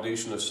your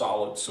foundation is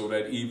solid, so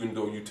that even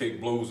though you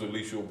take blows, at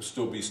least you'll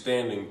still be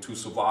standing to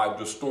survive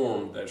the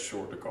storm that's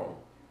sure to come.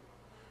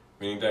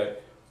 Meaning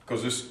that,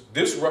 because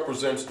this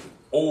represents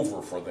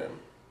over for them.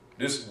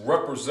 This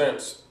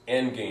represents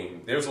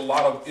endgame. There's a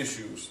lot of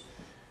issues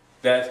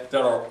that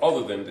are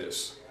other than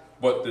this.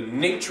 But the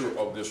nature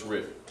of this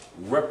writ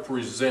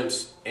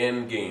represents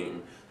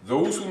endgame.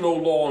 Those who know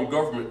law and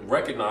government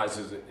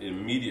recognizes it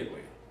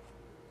immediately.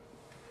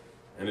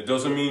 And it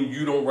doesn't mean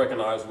you don't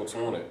recognize what's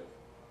on it.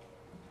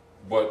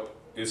 But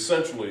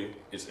essentially,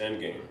 it's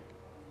endgame.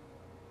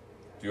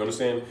 Do you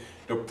understand?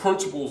 The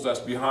principles that's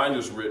behind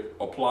this writ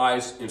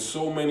applies in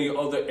so many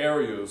other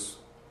areas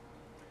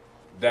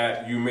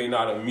that you may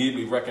not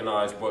immediately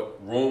recognize, but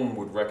Rome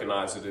would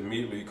recognize it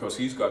immediately because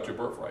he's got your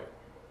birthright.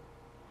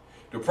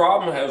 The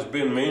problem has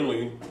been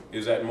mainly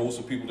is that most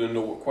of the people didn't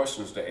know what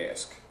questions to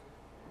ask.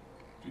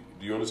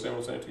 Do you understand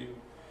what I'm saying to you?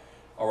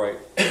 All right.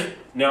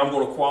 Now I'm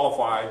going to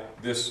qualify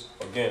this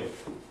again.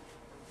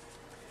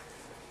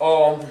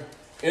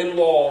 In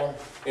law,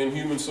 in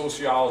human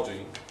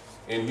sociology,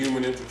 in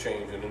human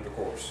interchange and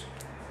intercourse,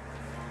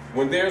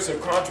 when there's a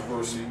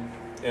controversy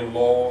in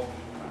law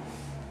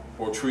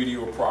or treaty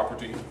or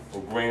property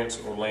or grants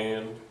or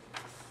land,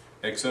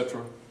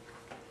 etc.,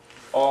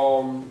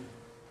 I'll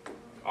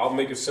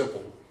make it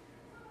simple.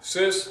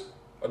 Sis,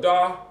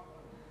 Ada,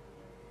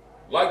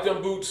 like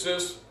them boots,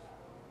 sis?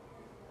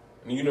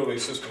 And you know they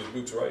sisters'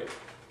 boots, right?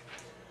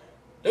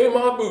 They're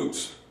my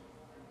boots.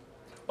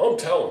 I'm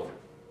telling.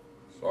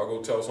 So I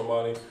go tell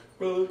somebody,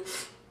 brother,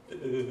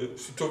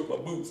 she took my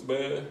boots,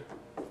 man.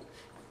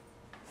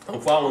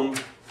 I'm filing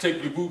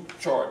take your boot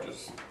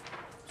charges.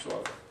 So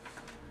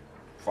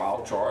I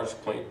filed charge,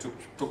 claim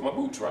took my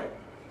boots, right?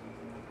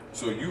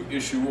 So you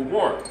issue a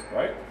warrant,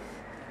 right?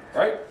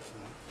 Right?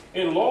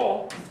 In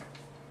law,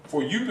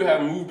 for you to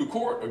have moved to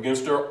court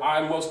against her,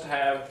 I must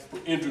have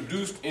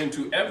introduced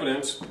into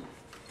evidence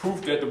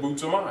proof that the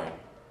boots are mine.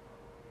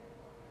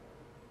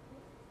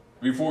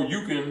 Before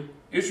you can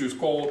issue, it's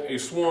called a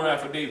sworn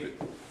affidavit.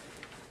 Do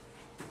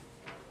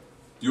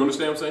you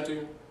understand what I'm saying to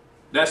you?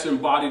 That's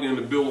embodied in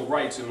the Bill of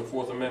Rights in the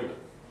Fourth Amendment.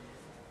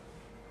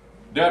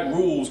 That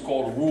rule is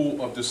called a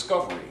rule of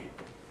discovery,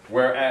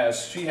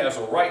 whereas she has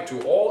a right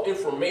to all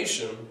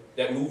information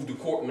that moved to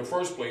court in the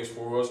first place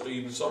for us to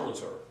even summons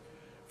her.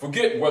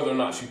 Forget whether or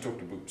not she took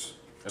the boots.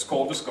 That's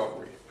called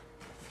discovery.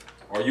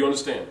 Or you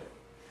understand?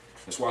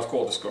 That's why it's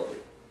called discovery.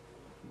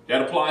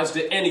 That applies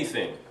to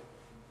anything,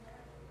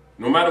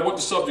 no matter what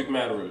the subject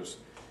matter is.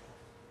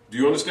 Do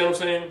you understand what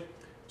I'm saying?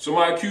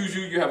 Somebody accuse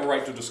you, you have a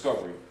right to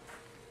discovery.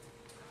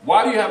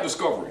 Why do you have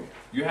discovery?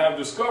 You have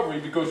discovery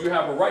because you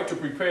have a right to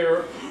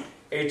prepare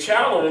a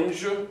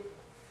challenge to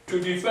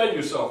defend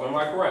yourself. Am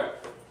I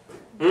correct?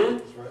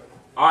 That's right.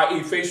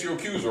 I.e. face your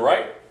accuser,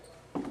 right?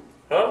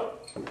 Huh?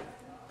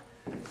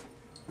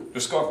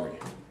 Discovery.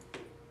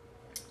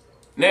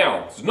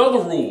 Now, there's another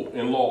rule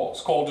in law.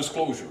 It's called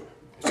disclosure.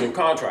 It's in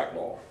contract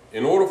law.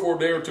 In order for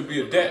there to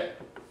be a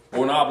debt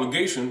or an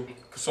obligation,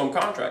 some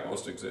contract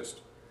must exist.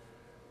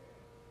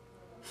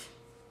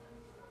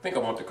 Think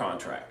about the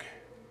contract.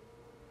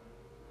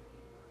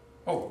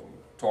 Oh,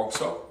 talk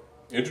so.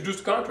 Introduce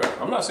the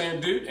contract. I'm not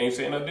saying did, ain't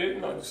saying I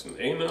did. No, it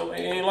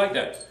ain't like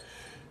that.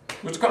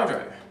 What's the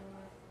contract?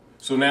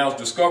 So now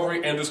it's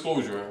discovery and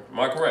disclosure. Am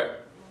I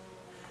correct?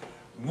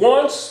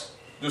 Once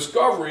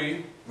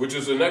discovery, which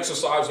is an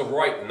exercise of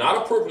right, not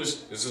a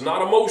privilege, this is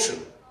not a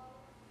motion.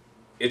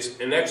 It's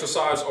an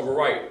exercise of a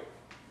right.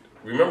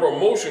 Remember, a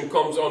motion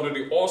comes under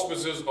the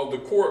auspices of the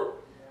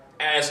court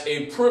as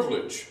a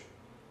privilege,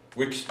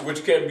 which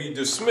can be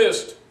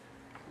dismissed,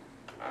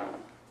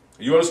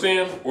 you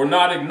understand, or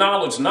not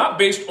acknowledged, not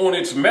based on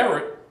its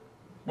merit,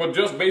 but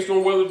just based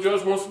on whether the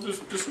judge wants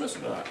to dismiss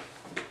it or not.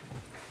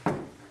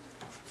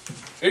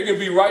 It can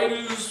be right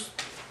as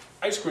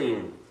ice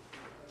cream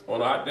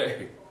on a hot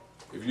day,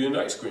 if you're in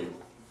ice cream.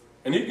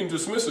 And he can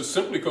dismiss it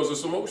simply because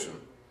it's a motion.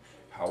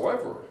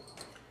 However,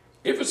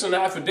 if it's an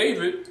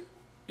affidavit,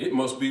 it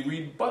must be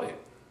rebutted.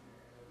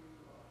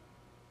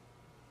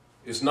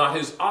 It's not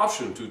his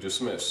option to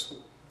dismiss.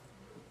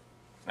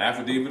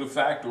 Affidavit of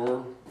fact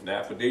or an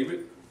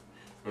affidavit,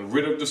 a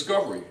writ of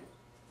discovery.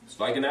 It's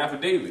like an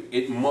affidavit.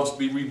 It must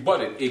be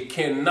rebutted. It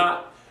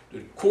cannot,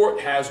 the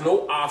court has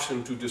no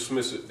option to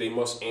dismiss it. They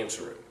must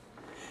answer it.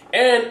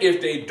 And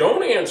if they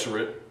don't answer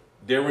it,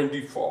 they're in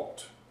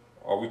default.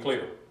 Are we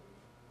clear?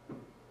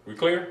 We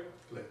clear?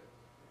 Clear.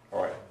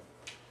 All right.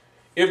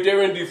 If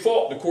they're in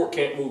default, the court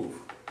can't move.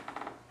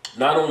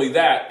 Not only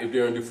that, if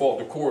they're in default,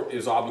 the court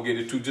is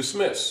obligated to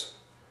dismiss.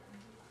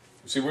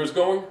 You see where it's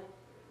going?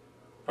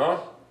 Huh?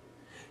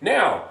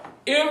 Now,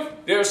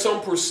 if there's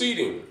some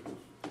proceeding,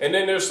 and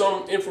then there's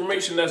some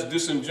information that's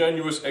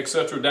disingenuous,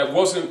 etc., that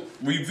wasn't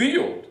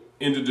revealed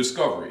in the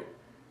discovery,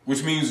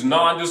 which means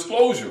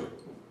non-disclosure,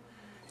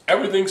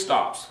 everything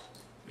stops.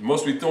 It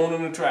must be thrown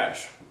in the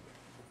trash.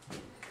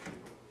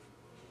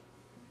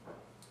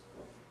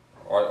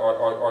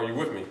 Are you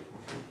with me?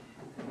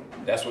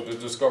 That's what the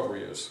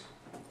discovery is.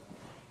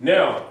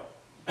 Now,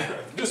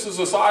 this is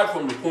aside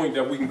from the point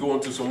that we can go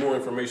into some more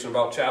information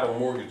about chattel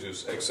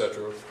mortgages,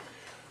 etc.,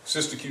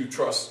 Sister Q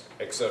trust,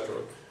 etc.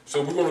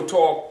 So we're going to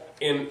talk,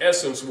 in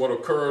essence, what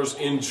occurs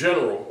in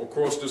general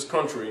across this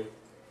country,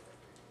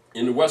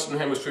 in the Western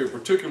Hemisphere in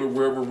particular,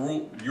 wherever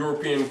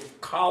European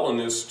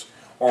colonists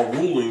are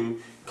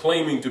ruling,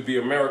 claiming to be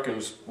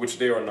Americans, which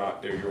they are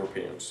not, they're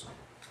Europeans.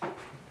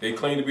 They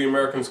claim to be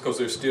Americans because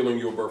they're stealing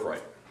your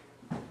birthright.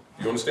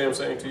 You understand what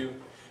I'm saying to you?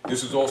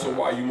 This is also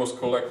why you must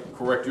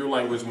correct your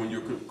language when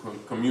you're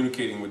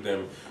communicating with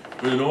them.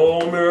 When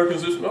all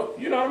Americans is, no,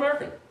 you're not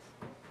American.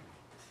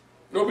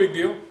 No big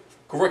deal.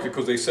 Correct it,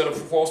 because they set up a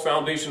false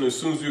foundation. As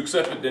soon as you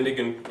accept it, then they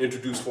can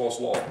introduce false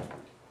law.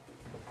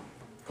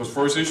 Because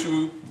first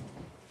issue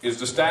is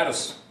the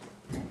status.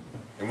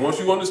 And once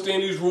you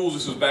understand these rules,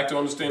 this is back to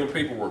understanding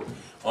paperwork.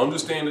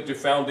 Understand that your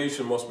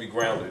foundation must be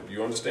grounded. Do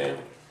you understand?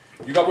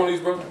 You got one of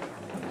these, brother?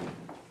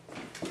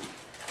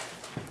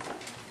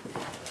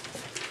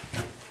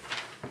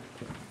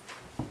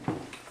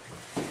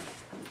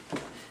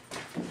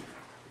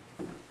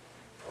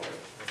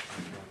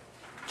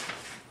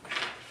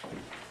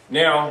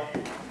 Now,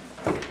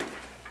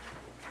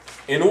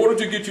 in order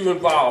to get you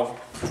involved,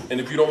 and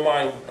if you don't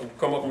mind,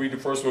 come up and read the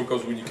first one,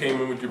 because when you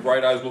came in with your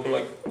bright eyes looking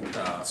like,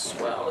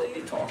 swell, what are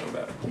you talking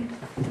about?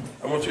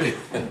 I want you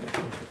to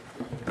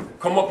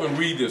come up and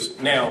read this.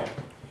 Now,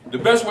 the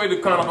best way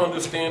to kind of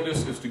understand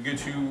this is to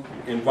get you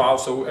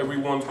involved, so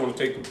everyone's going to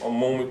take a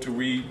moment to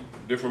read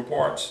different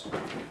parts,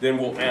 then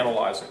we'll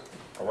analyze it,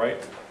 all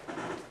right?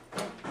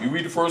 You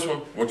read the first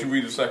one, once you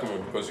read the second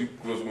one, because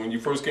when you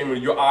first came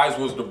in, your eyes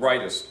was the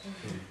brightest.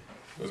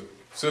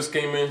 Sis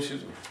came in,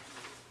 she's,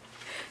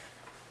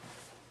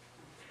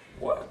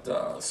 what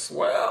the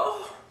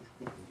swell?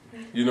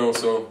 You know,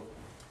 so,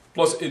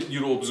 plus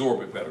you'll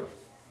absorb it better.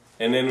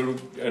 And then,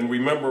 and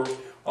remember,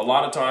 a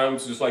lot of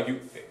times, just like you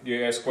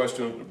ask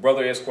questions, the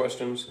brother asks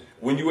questions.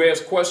 When you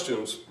ask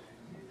questions,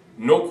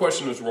 no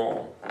question is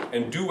wrong.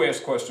 And do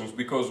ask questions,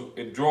 because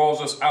it draws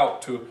us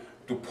out to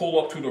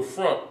pull up to the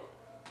front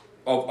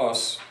of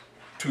us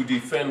to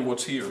defend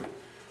what's here.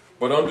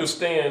 But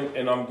understand,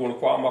 and I'm going to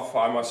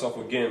qualify myself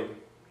again,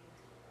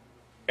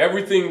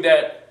 everything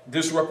that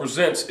this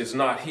represents is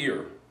not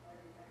here.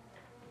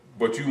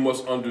 But you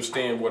must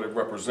understand what it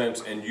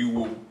represents, and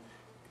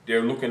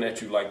they're looking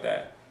at you like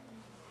that.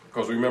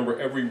 Because remember,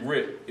 every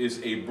writ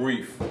is a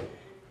brief.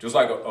 Just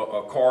like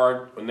a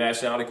card, a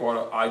nationality card,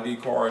 an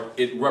ID card,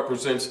 it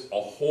represents a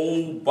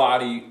whole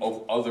body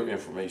of other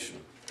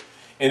information.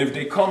 And if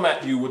they come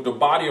at you with the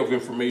body of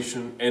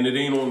information and it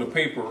ain't on the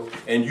paper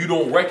and you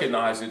don't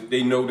recognize it,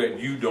 they know that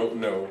you don't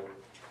know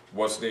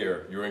what's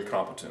there. You're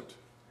incompetent.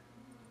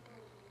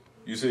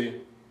 You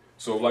see?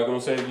 So like I'm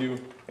saying to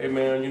you, hey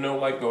man, you know,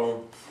 like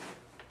 1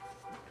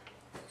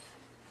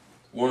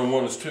 and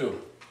 1 is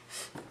 2.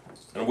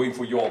 And I'm waiting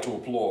for y'all to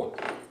applaud.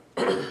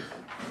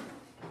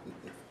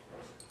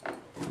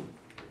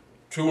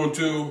 2 and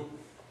 2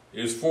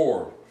 is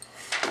 4.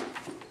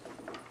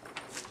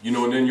 You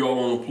know, and then y'all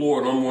don't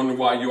applaud. I'm wondering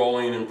why y'all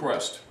ain't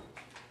impressed.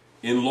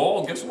 In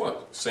law, guess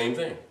what? Same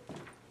thing.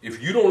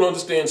 If you don't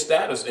understand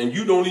status, and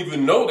you don't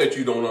even know that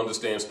you don't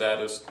understand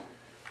status,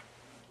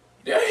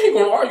 they ain't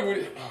going to argue with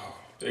it.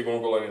 They're going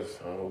to go like this.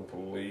 Oh,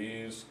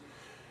 please.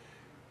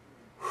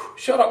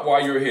 Shut up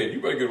while you're ahead. You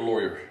better get a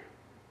lawyer.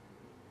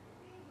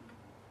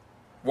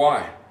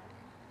 Why?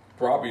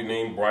 Probably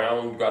named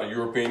Brown, got a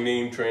European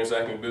name,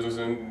 transacting business,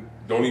 and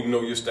don't even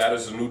know your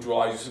status is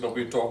neutralized. You sit up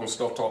here talking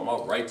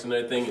about rights and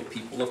everything, and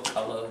people of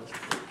color.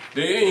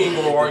 They ain't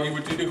gonna argue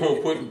with you. They're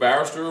gonna put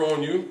barrister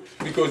on you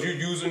because you're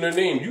using their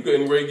name. You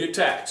getting ready to get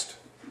taxed.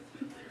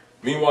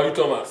 Meanwhile, you're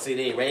talking about, see,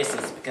 they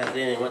racist because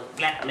they didn't want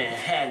black man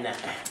had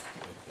nothing.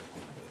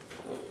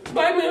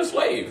 Black man is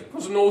slave.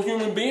 Because no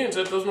human beings,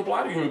 that doesn't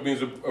apply to human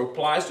beings. It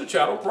applies to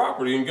chattel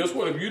property. And guess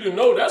what? If you didn't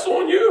know, that's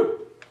on you.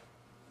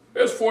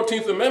 There's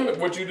 14th Amendment.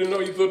 What, you didn't know?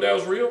 You thought that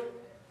was real?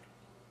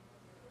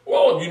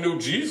 Well, you knew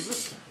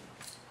Jesus.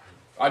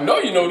 I know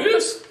you know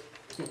this.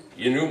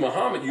 You knew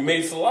Muhammad. You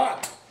made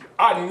Salat.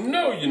 I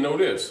know you know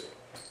this.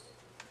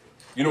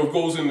 You know, it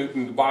goes in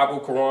the Bible,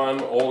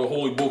 Quran, all the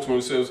holy books when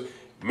it says,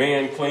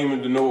 man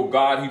claiming to know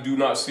God he do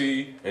not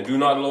see and do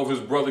not love his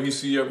brother he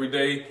see every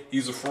day,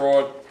 he's a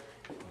fraud.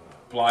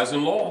 Applies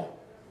in law.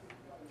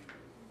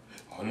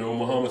 I know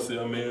Muhammad said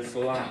I made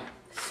Salat.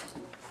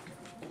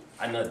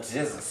 I know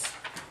Jesus.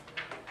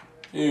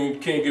 You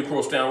can't get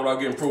pro down without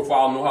getting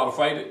profiled and know how to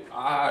fight it?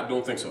 I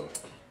don't think so.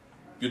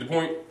 Get the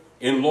point?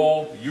 In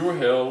law, you're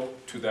held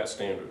to that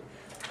standard.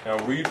 Now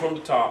read from the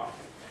top.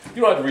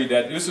 You don't have to read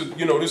that. This is,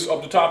 you know, this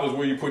up the top is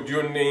where you put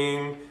your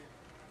name,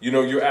 you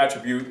know, your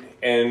attribute,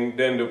 and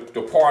then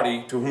the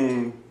party to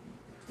whom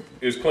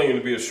is claiming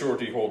to be a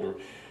surety holder.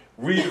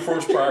 Read the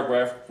first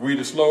paragraph. Read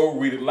it slow.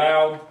 Read it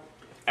loud.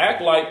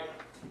 Act like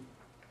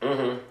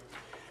your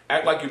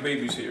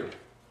baby's here.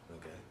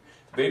 Okay.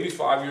 Baby's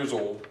 5 years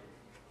old.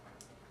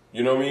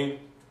 You know what I mean?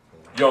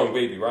 Young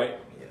baby, right?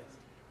 Yes.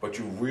 But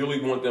you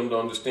really want them to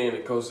understand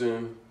it, because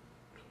in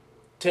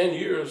 10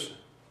 years,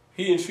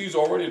 he and she's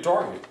already a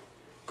target.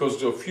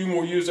 Because a few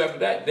more years after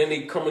that, then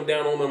they coming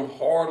down on them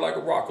hard like a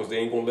rock, because they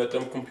ain't going to let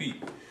them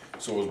compete.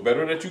 So it's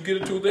better that you get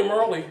it to them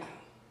early.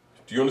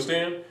 Do you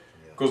understand?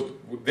 Because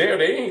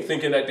they ain't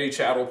thinking that they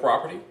chattel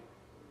property.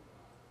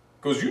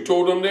 Because you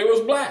told them they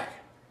was black.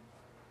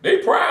 They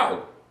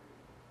proud.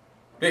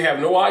 They have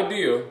no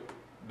idea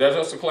that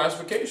that's a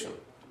classification.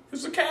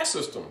 It's a caste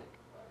system.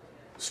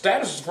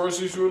 Status is the first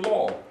issue of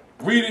law.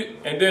 Read it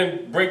and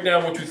then break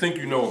down what you think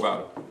you know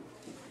about it.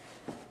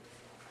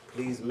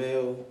 Please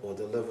mail or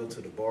deliver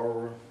to the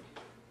borrower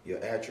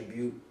your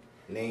attribute,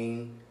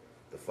 name,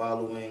 the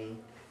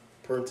following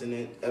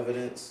pertinent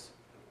evidence,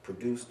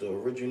 produce the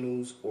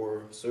originals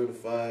or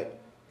certified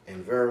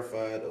and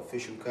verified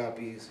official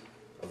copies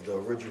of the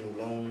original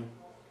loan,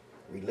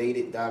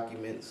 related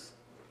documents,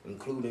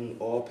 including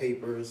all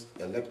papers,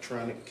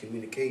 electronic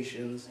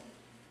communications,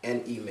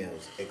 and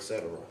emails,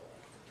 etc.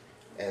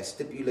 As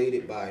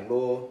stipulated by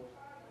law,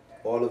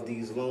 all of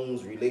these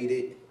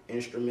loans-related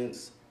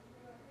instruments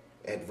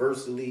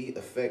adversely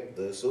affect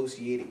the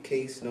associated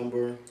case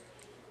number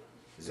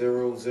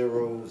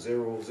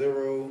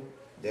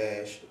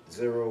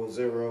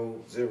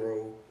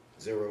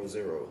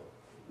 0000-00000.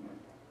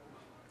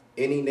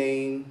 Any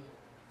name,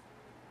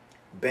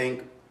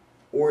 bank,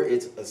 or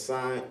its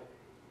assigned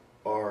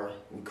are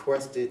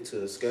requested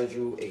to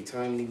schedule a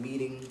timely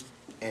meeting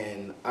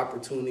and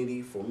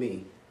opportunity for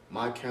me,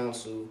 my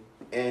counsel,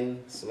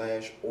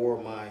 and/or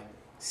my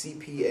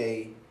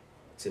CPA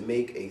to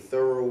make a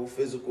thorough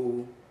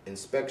physical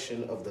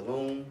inspection of the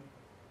loan,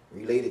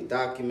 related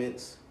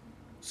documents,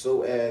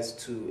 so as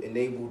to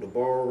enable the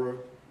borrower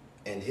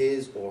and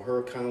his or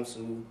her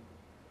counsel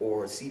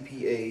or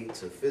CPA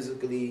to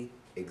physically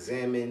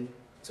examine,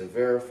 to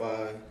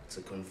verify, to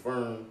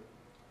confirm,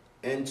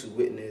 and to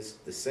witness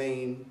the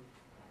same,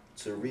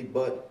 to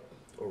rebut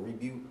or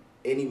rebuke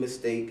any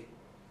mistake,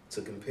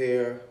 to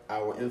compare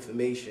our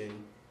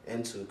information,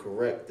 and to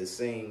correct the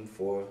same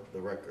for the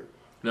record.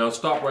 Now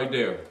stop right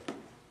there.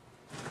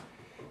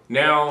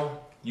 Now,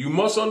 you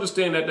must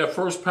understand that that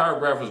first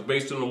paragraph is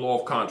based on the law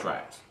of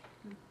contracts.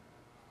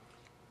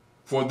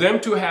 For them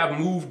to have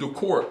moved the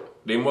court,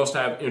 they must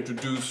have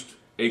introduced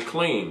a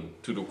claim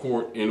to the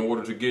court in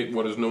order to get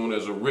what is known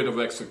as a writ of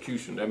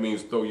execution. That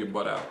means throw your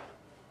butt out.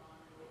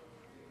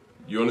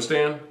 You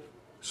understand?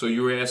 So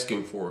you're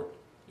asking for it.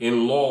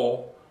 In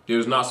law,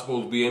 there's not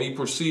supposed to be any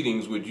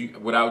proceedings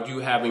without you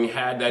having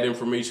had that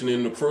information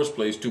in the first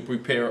place to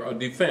prepare a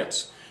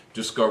defense.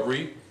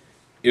 Discovery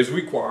is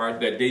required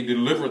that they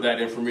deliver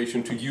that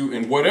information to you,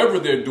 and whatever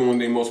they're doing,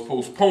 they must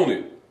postpone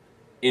it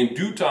in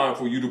due time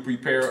for you to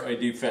prepare a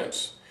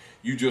defense.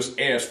 You just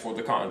asked for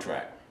the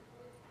contract.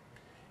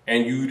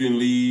 And you didn't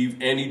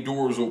leave any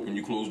doors open.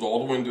 You closed all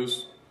the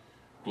windows,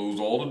 closed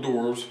all the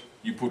doors.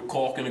 You put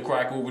caulk in the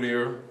crack over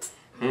there.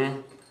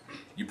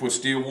 You put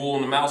steel wool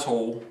in the mouse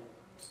hole.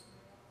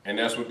 And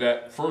that's what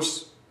that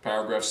first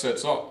paragraph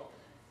sets up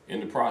in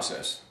the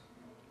process.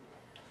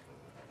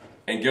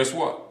 And guess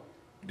what?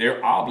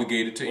 They're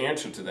obligated to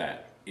answer to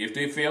that. If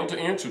they fail to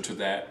answer to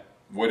that,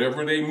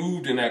 whatever they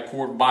moved in that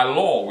court by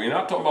law, we're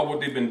not talking about what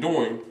they've been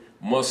doing,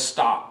 must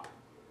stop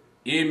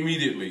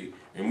immediately.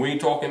 And we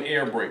ain't talking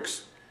air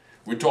brakes.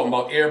 We're talking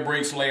about air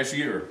brakes last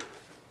year.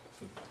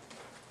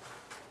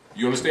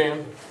 You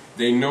understand?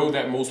 They know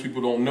that most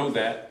people don't know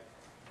that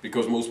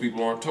because most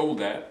people aren't told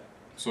that.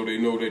 So they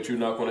know that you're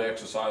not going to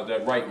exercise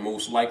that right,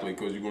 most likely,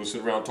 because you're going to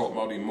sit around talking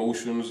about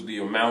emotions, the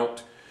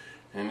amount,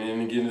 and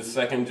then getting the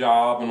second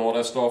job and all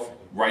that stuff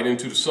right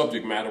into the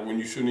subject matter when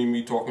you shouldn't even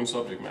be talking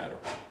subject matter.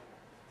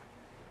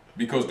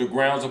 Because the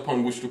grounds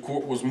upon which the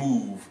court was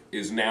moved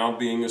is now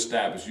being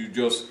established. You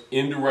just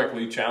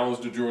indirectly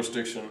challenge the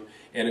jurisdiction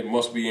and it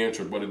must be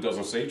answered, but it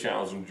doesn't say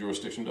challenge the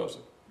jurisdiction, does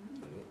it?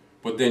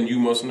 But then you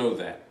must know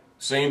that.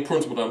 Same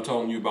principle that I'm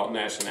telling you about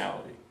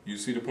nationality. You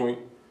see the point?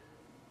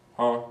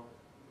 Huh?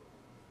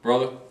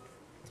 Brother?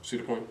 See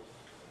the point?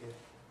 Yeah.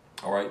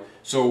 All right.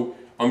 So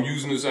I'm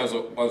using this as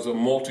a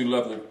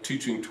multi-level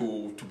teaching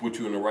tool to put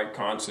you in the right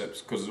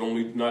concepts, because it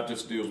only not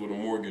just deals with a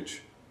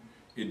mortgage.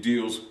 It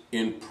deals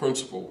in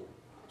principle.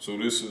 So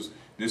this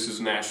is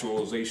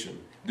nationalization.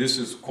 This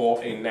is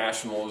called a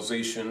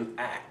nationalization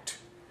act.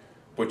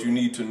 But you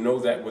need to know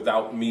that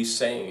without me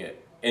saying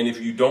it. And if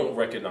you don't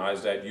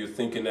recognize that, you're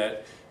thinking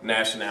that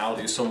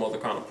nationality is some other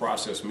kind of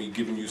process, me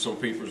giving you some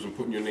papers and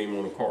putting your name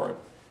on a card.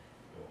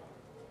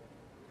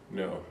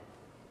 No.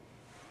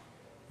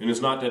 And it's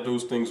not that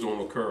those things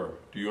don't occur.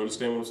 Do you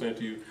understand what I'm saying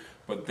to you?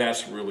 But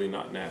that's really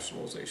not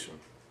nationalization.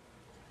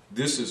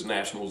 This is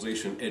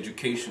nationalization.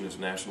 Education is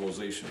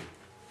nationalization.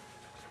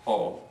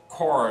 A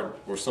card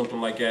or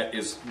something like that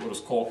is what is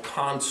called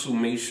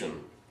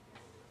consummation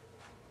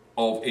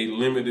of a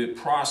limited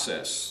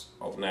process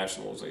of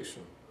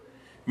nationalization.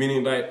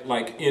 Meaning that,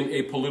 like in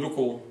a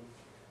political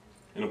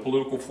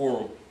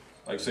forum,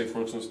 like say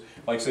for instance,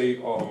 like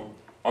say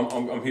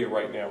I'm here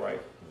right now,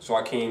 right? So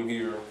I came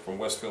here from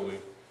West Philly,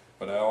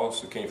 but I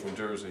also came from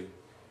Jersey,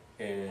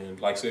 and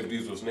like say if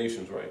these was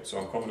nations, right? So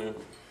I'm coming in,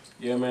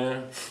 yeah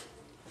man,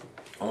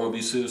 I want to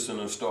be citizen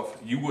and stuff.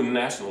 You wouldn't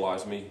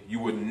nationalize me. You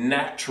would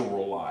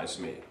naturalize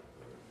me,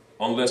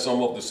 unless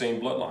I'm of the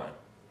same bloodline.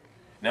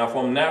 Now, if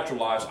I'm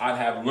naturalized, I'd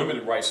have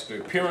limited rights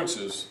to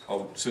appearances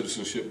of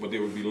citizenship, but they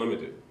would be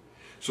limited.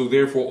 So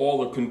therefore,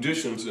 all the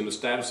conditions and the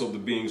status of the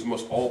beings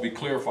must all be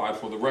clarified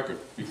for the record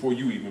before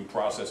you even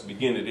process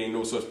begin. There ain't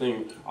no such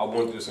thing, I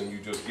want this and you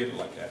just get it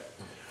like that.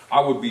 I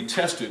would be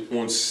tested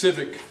on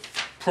civic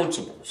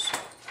principles.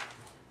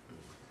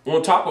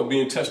 on top of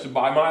being tested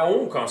by my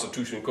own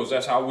Constitution, because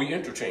that's how we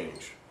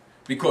interchange.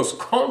 Because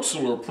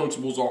consular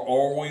principles are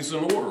always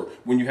in order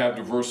when you have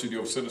diversity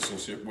of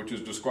citizenship, which is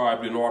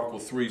described in Article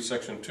 3,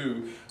 Section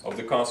 2 of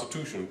the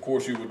Constitution. Of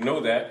course, you would know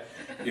that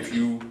if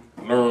you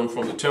learn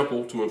from the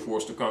temple to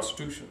enforce the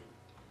Constitution.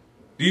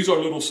 These are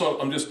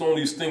little, I'm just throwing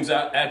these things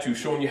out at you,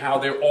 showing you how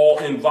they're all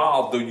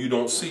involved, though you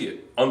don't see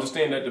it.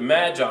 Understand that the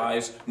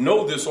Magi's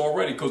know this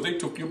already because they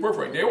took your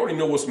birthright. They already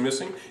know what's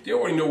missing. They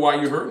already know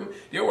why you're hurting.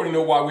 They already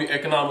know why we're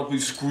economically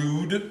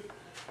screwed.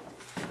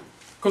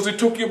 Because they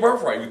took your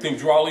birthright. You think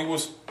Drawley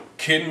was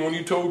kidding when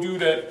he told you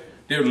that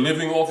they're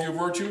living off your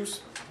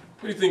virtues?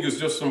 What do you think is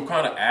just some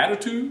kind of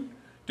attitude?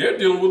 They're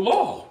dealing with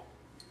law.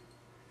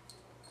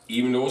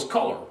 Even though it's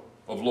color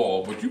of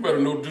law, but you better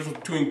know the difference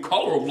between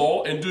color of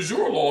law and de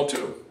jure law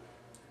too.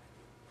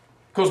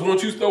 Because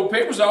once you throw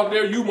papers out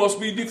there, you must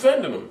be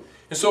defending them.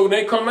 And so when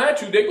they come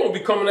at you, they're going to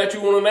be coming at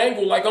you on an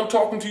angle like I'm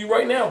talking to you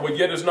right now, but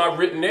yet it's not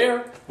written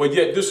there, but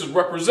yet this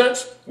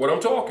represents what I'm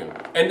talking.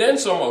 And then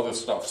some other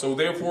stuff. So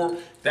therefore,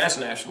 that's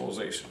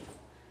nationalization.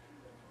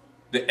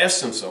 The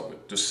essence of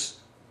it,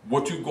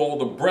 what you call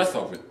the breath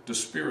of it, the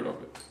spirit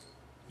of it.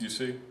 You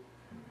see?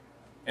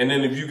 And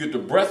then if you get the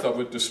breath of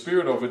it, the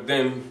spirit of it,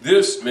 then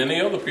this, many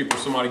other people,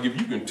 somebody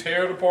give you can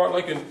tear it apart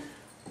like an,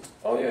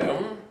 oh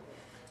yeah,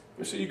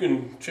 you see, you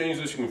can change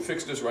this, you can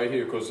fix this right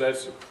here, because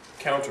that's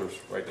counters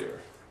right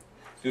there.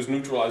 Just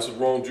neutralize the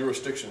wrong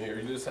jurisdiction here.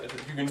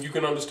 You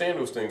can understand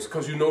those things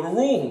because you know the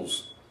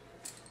rules.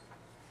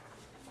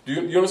 Do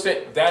you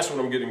understand? That's what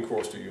I'm getting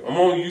across to you. I'm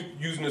only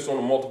using this on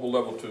a multiple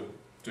level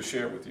to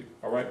share with you.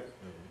 All right?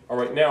 All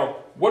right. Now,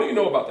 what do you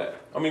know about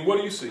that? I mean, what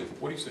do you see?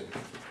 What do you see?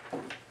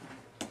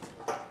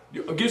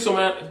 Get some,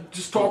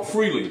 just talk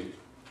freely.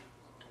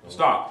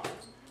 Stop.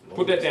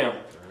 Put that down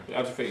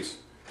out your face.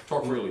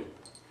 Talk freely.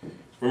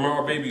 Remember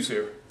our baby's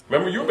here.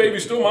 Remember your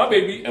baby's still my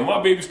baby and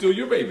my baby's still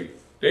your baby.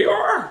 They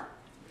are.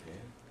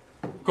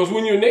 Because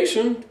when you're a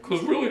nation,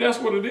 because really that's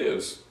what it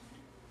is.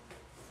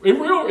 In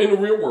the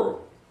real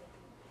world.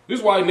 This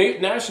is why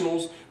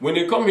nationals, when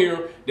they come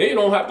here, they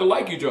don't have to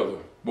like each other.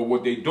 But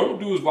what they don't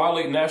do is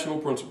violate national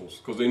principles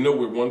because they know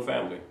we're one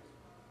family.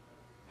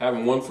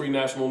 Having one free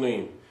national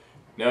name.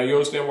 Now you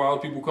understand why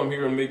other people come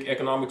here and make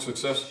economic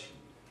success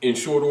in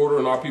short order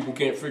and our people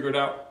can't figure it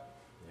out?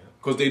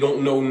 Because they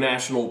don't know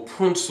national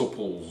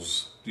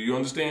principles. Do you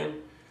understand?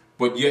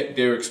 But yet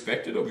they're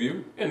expected of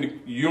you.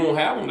 And you don't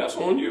have them, that's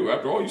on you.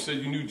 After all, you said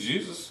you knew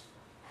Jesus.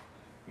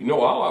 You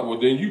know Allah, well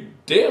then you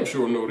damn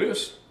sure know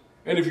this.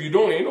 And if you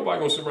don't, ain't nobody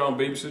going to sit around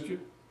and babysit you.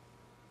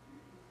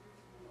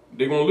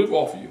 They're going to live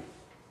off of you.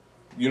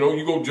 You know,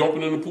 you go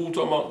jumping in the pool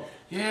talking about,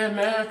 yeah,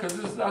 man, because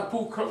this is our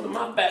pool, come to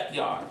my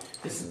backyard.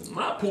 This is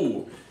my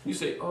pool. You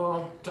say,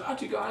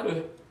 Taj, you got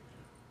to,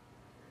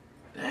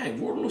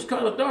 dang, water looks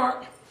kind of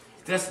dark.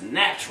 That's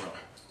natural.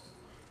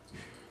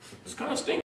 It's kind of stinky.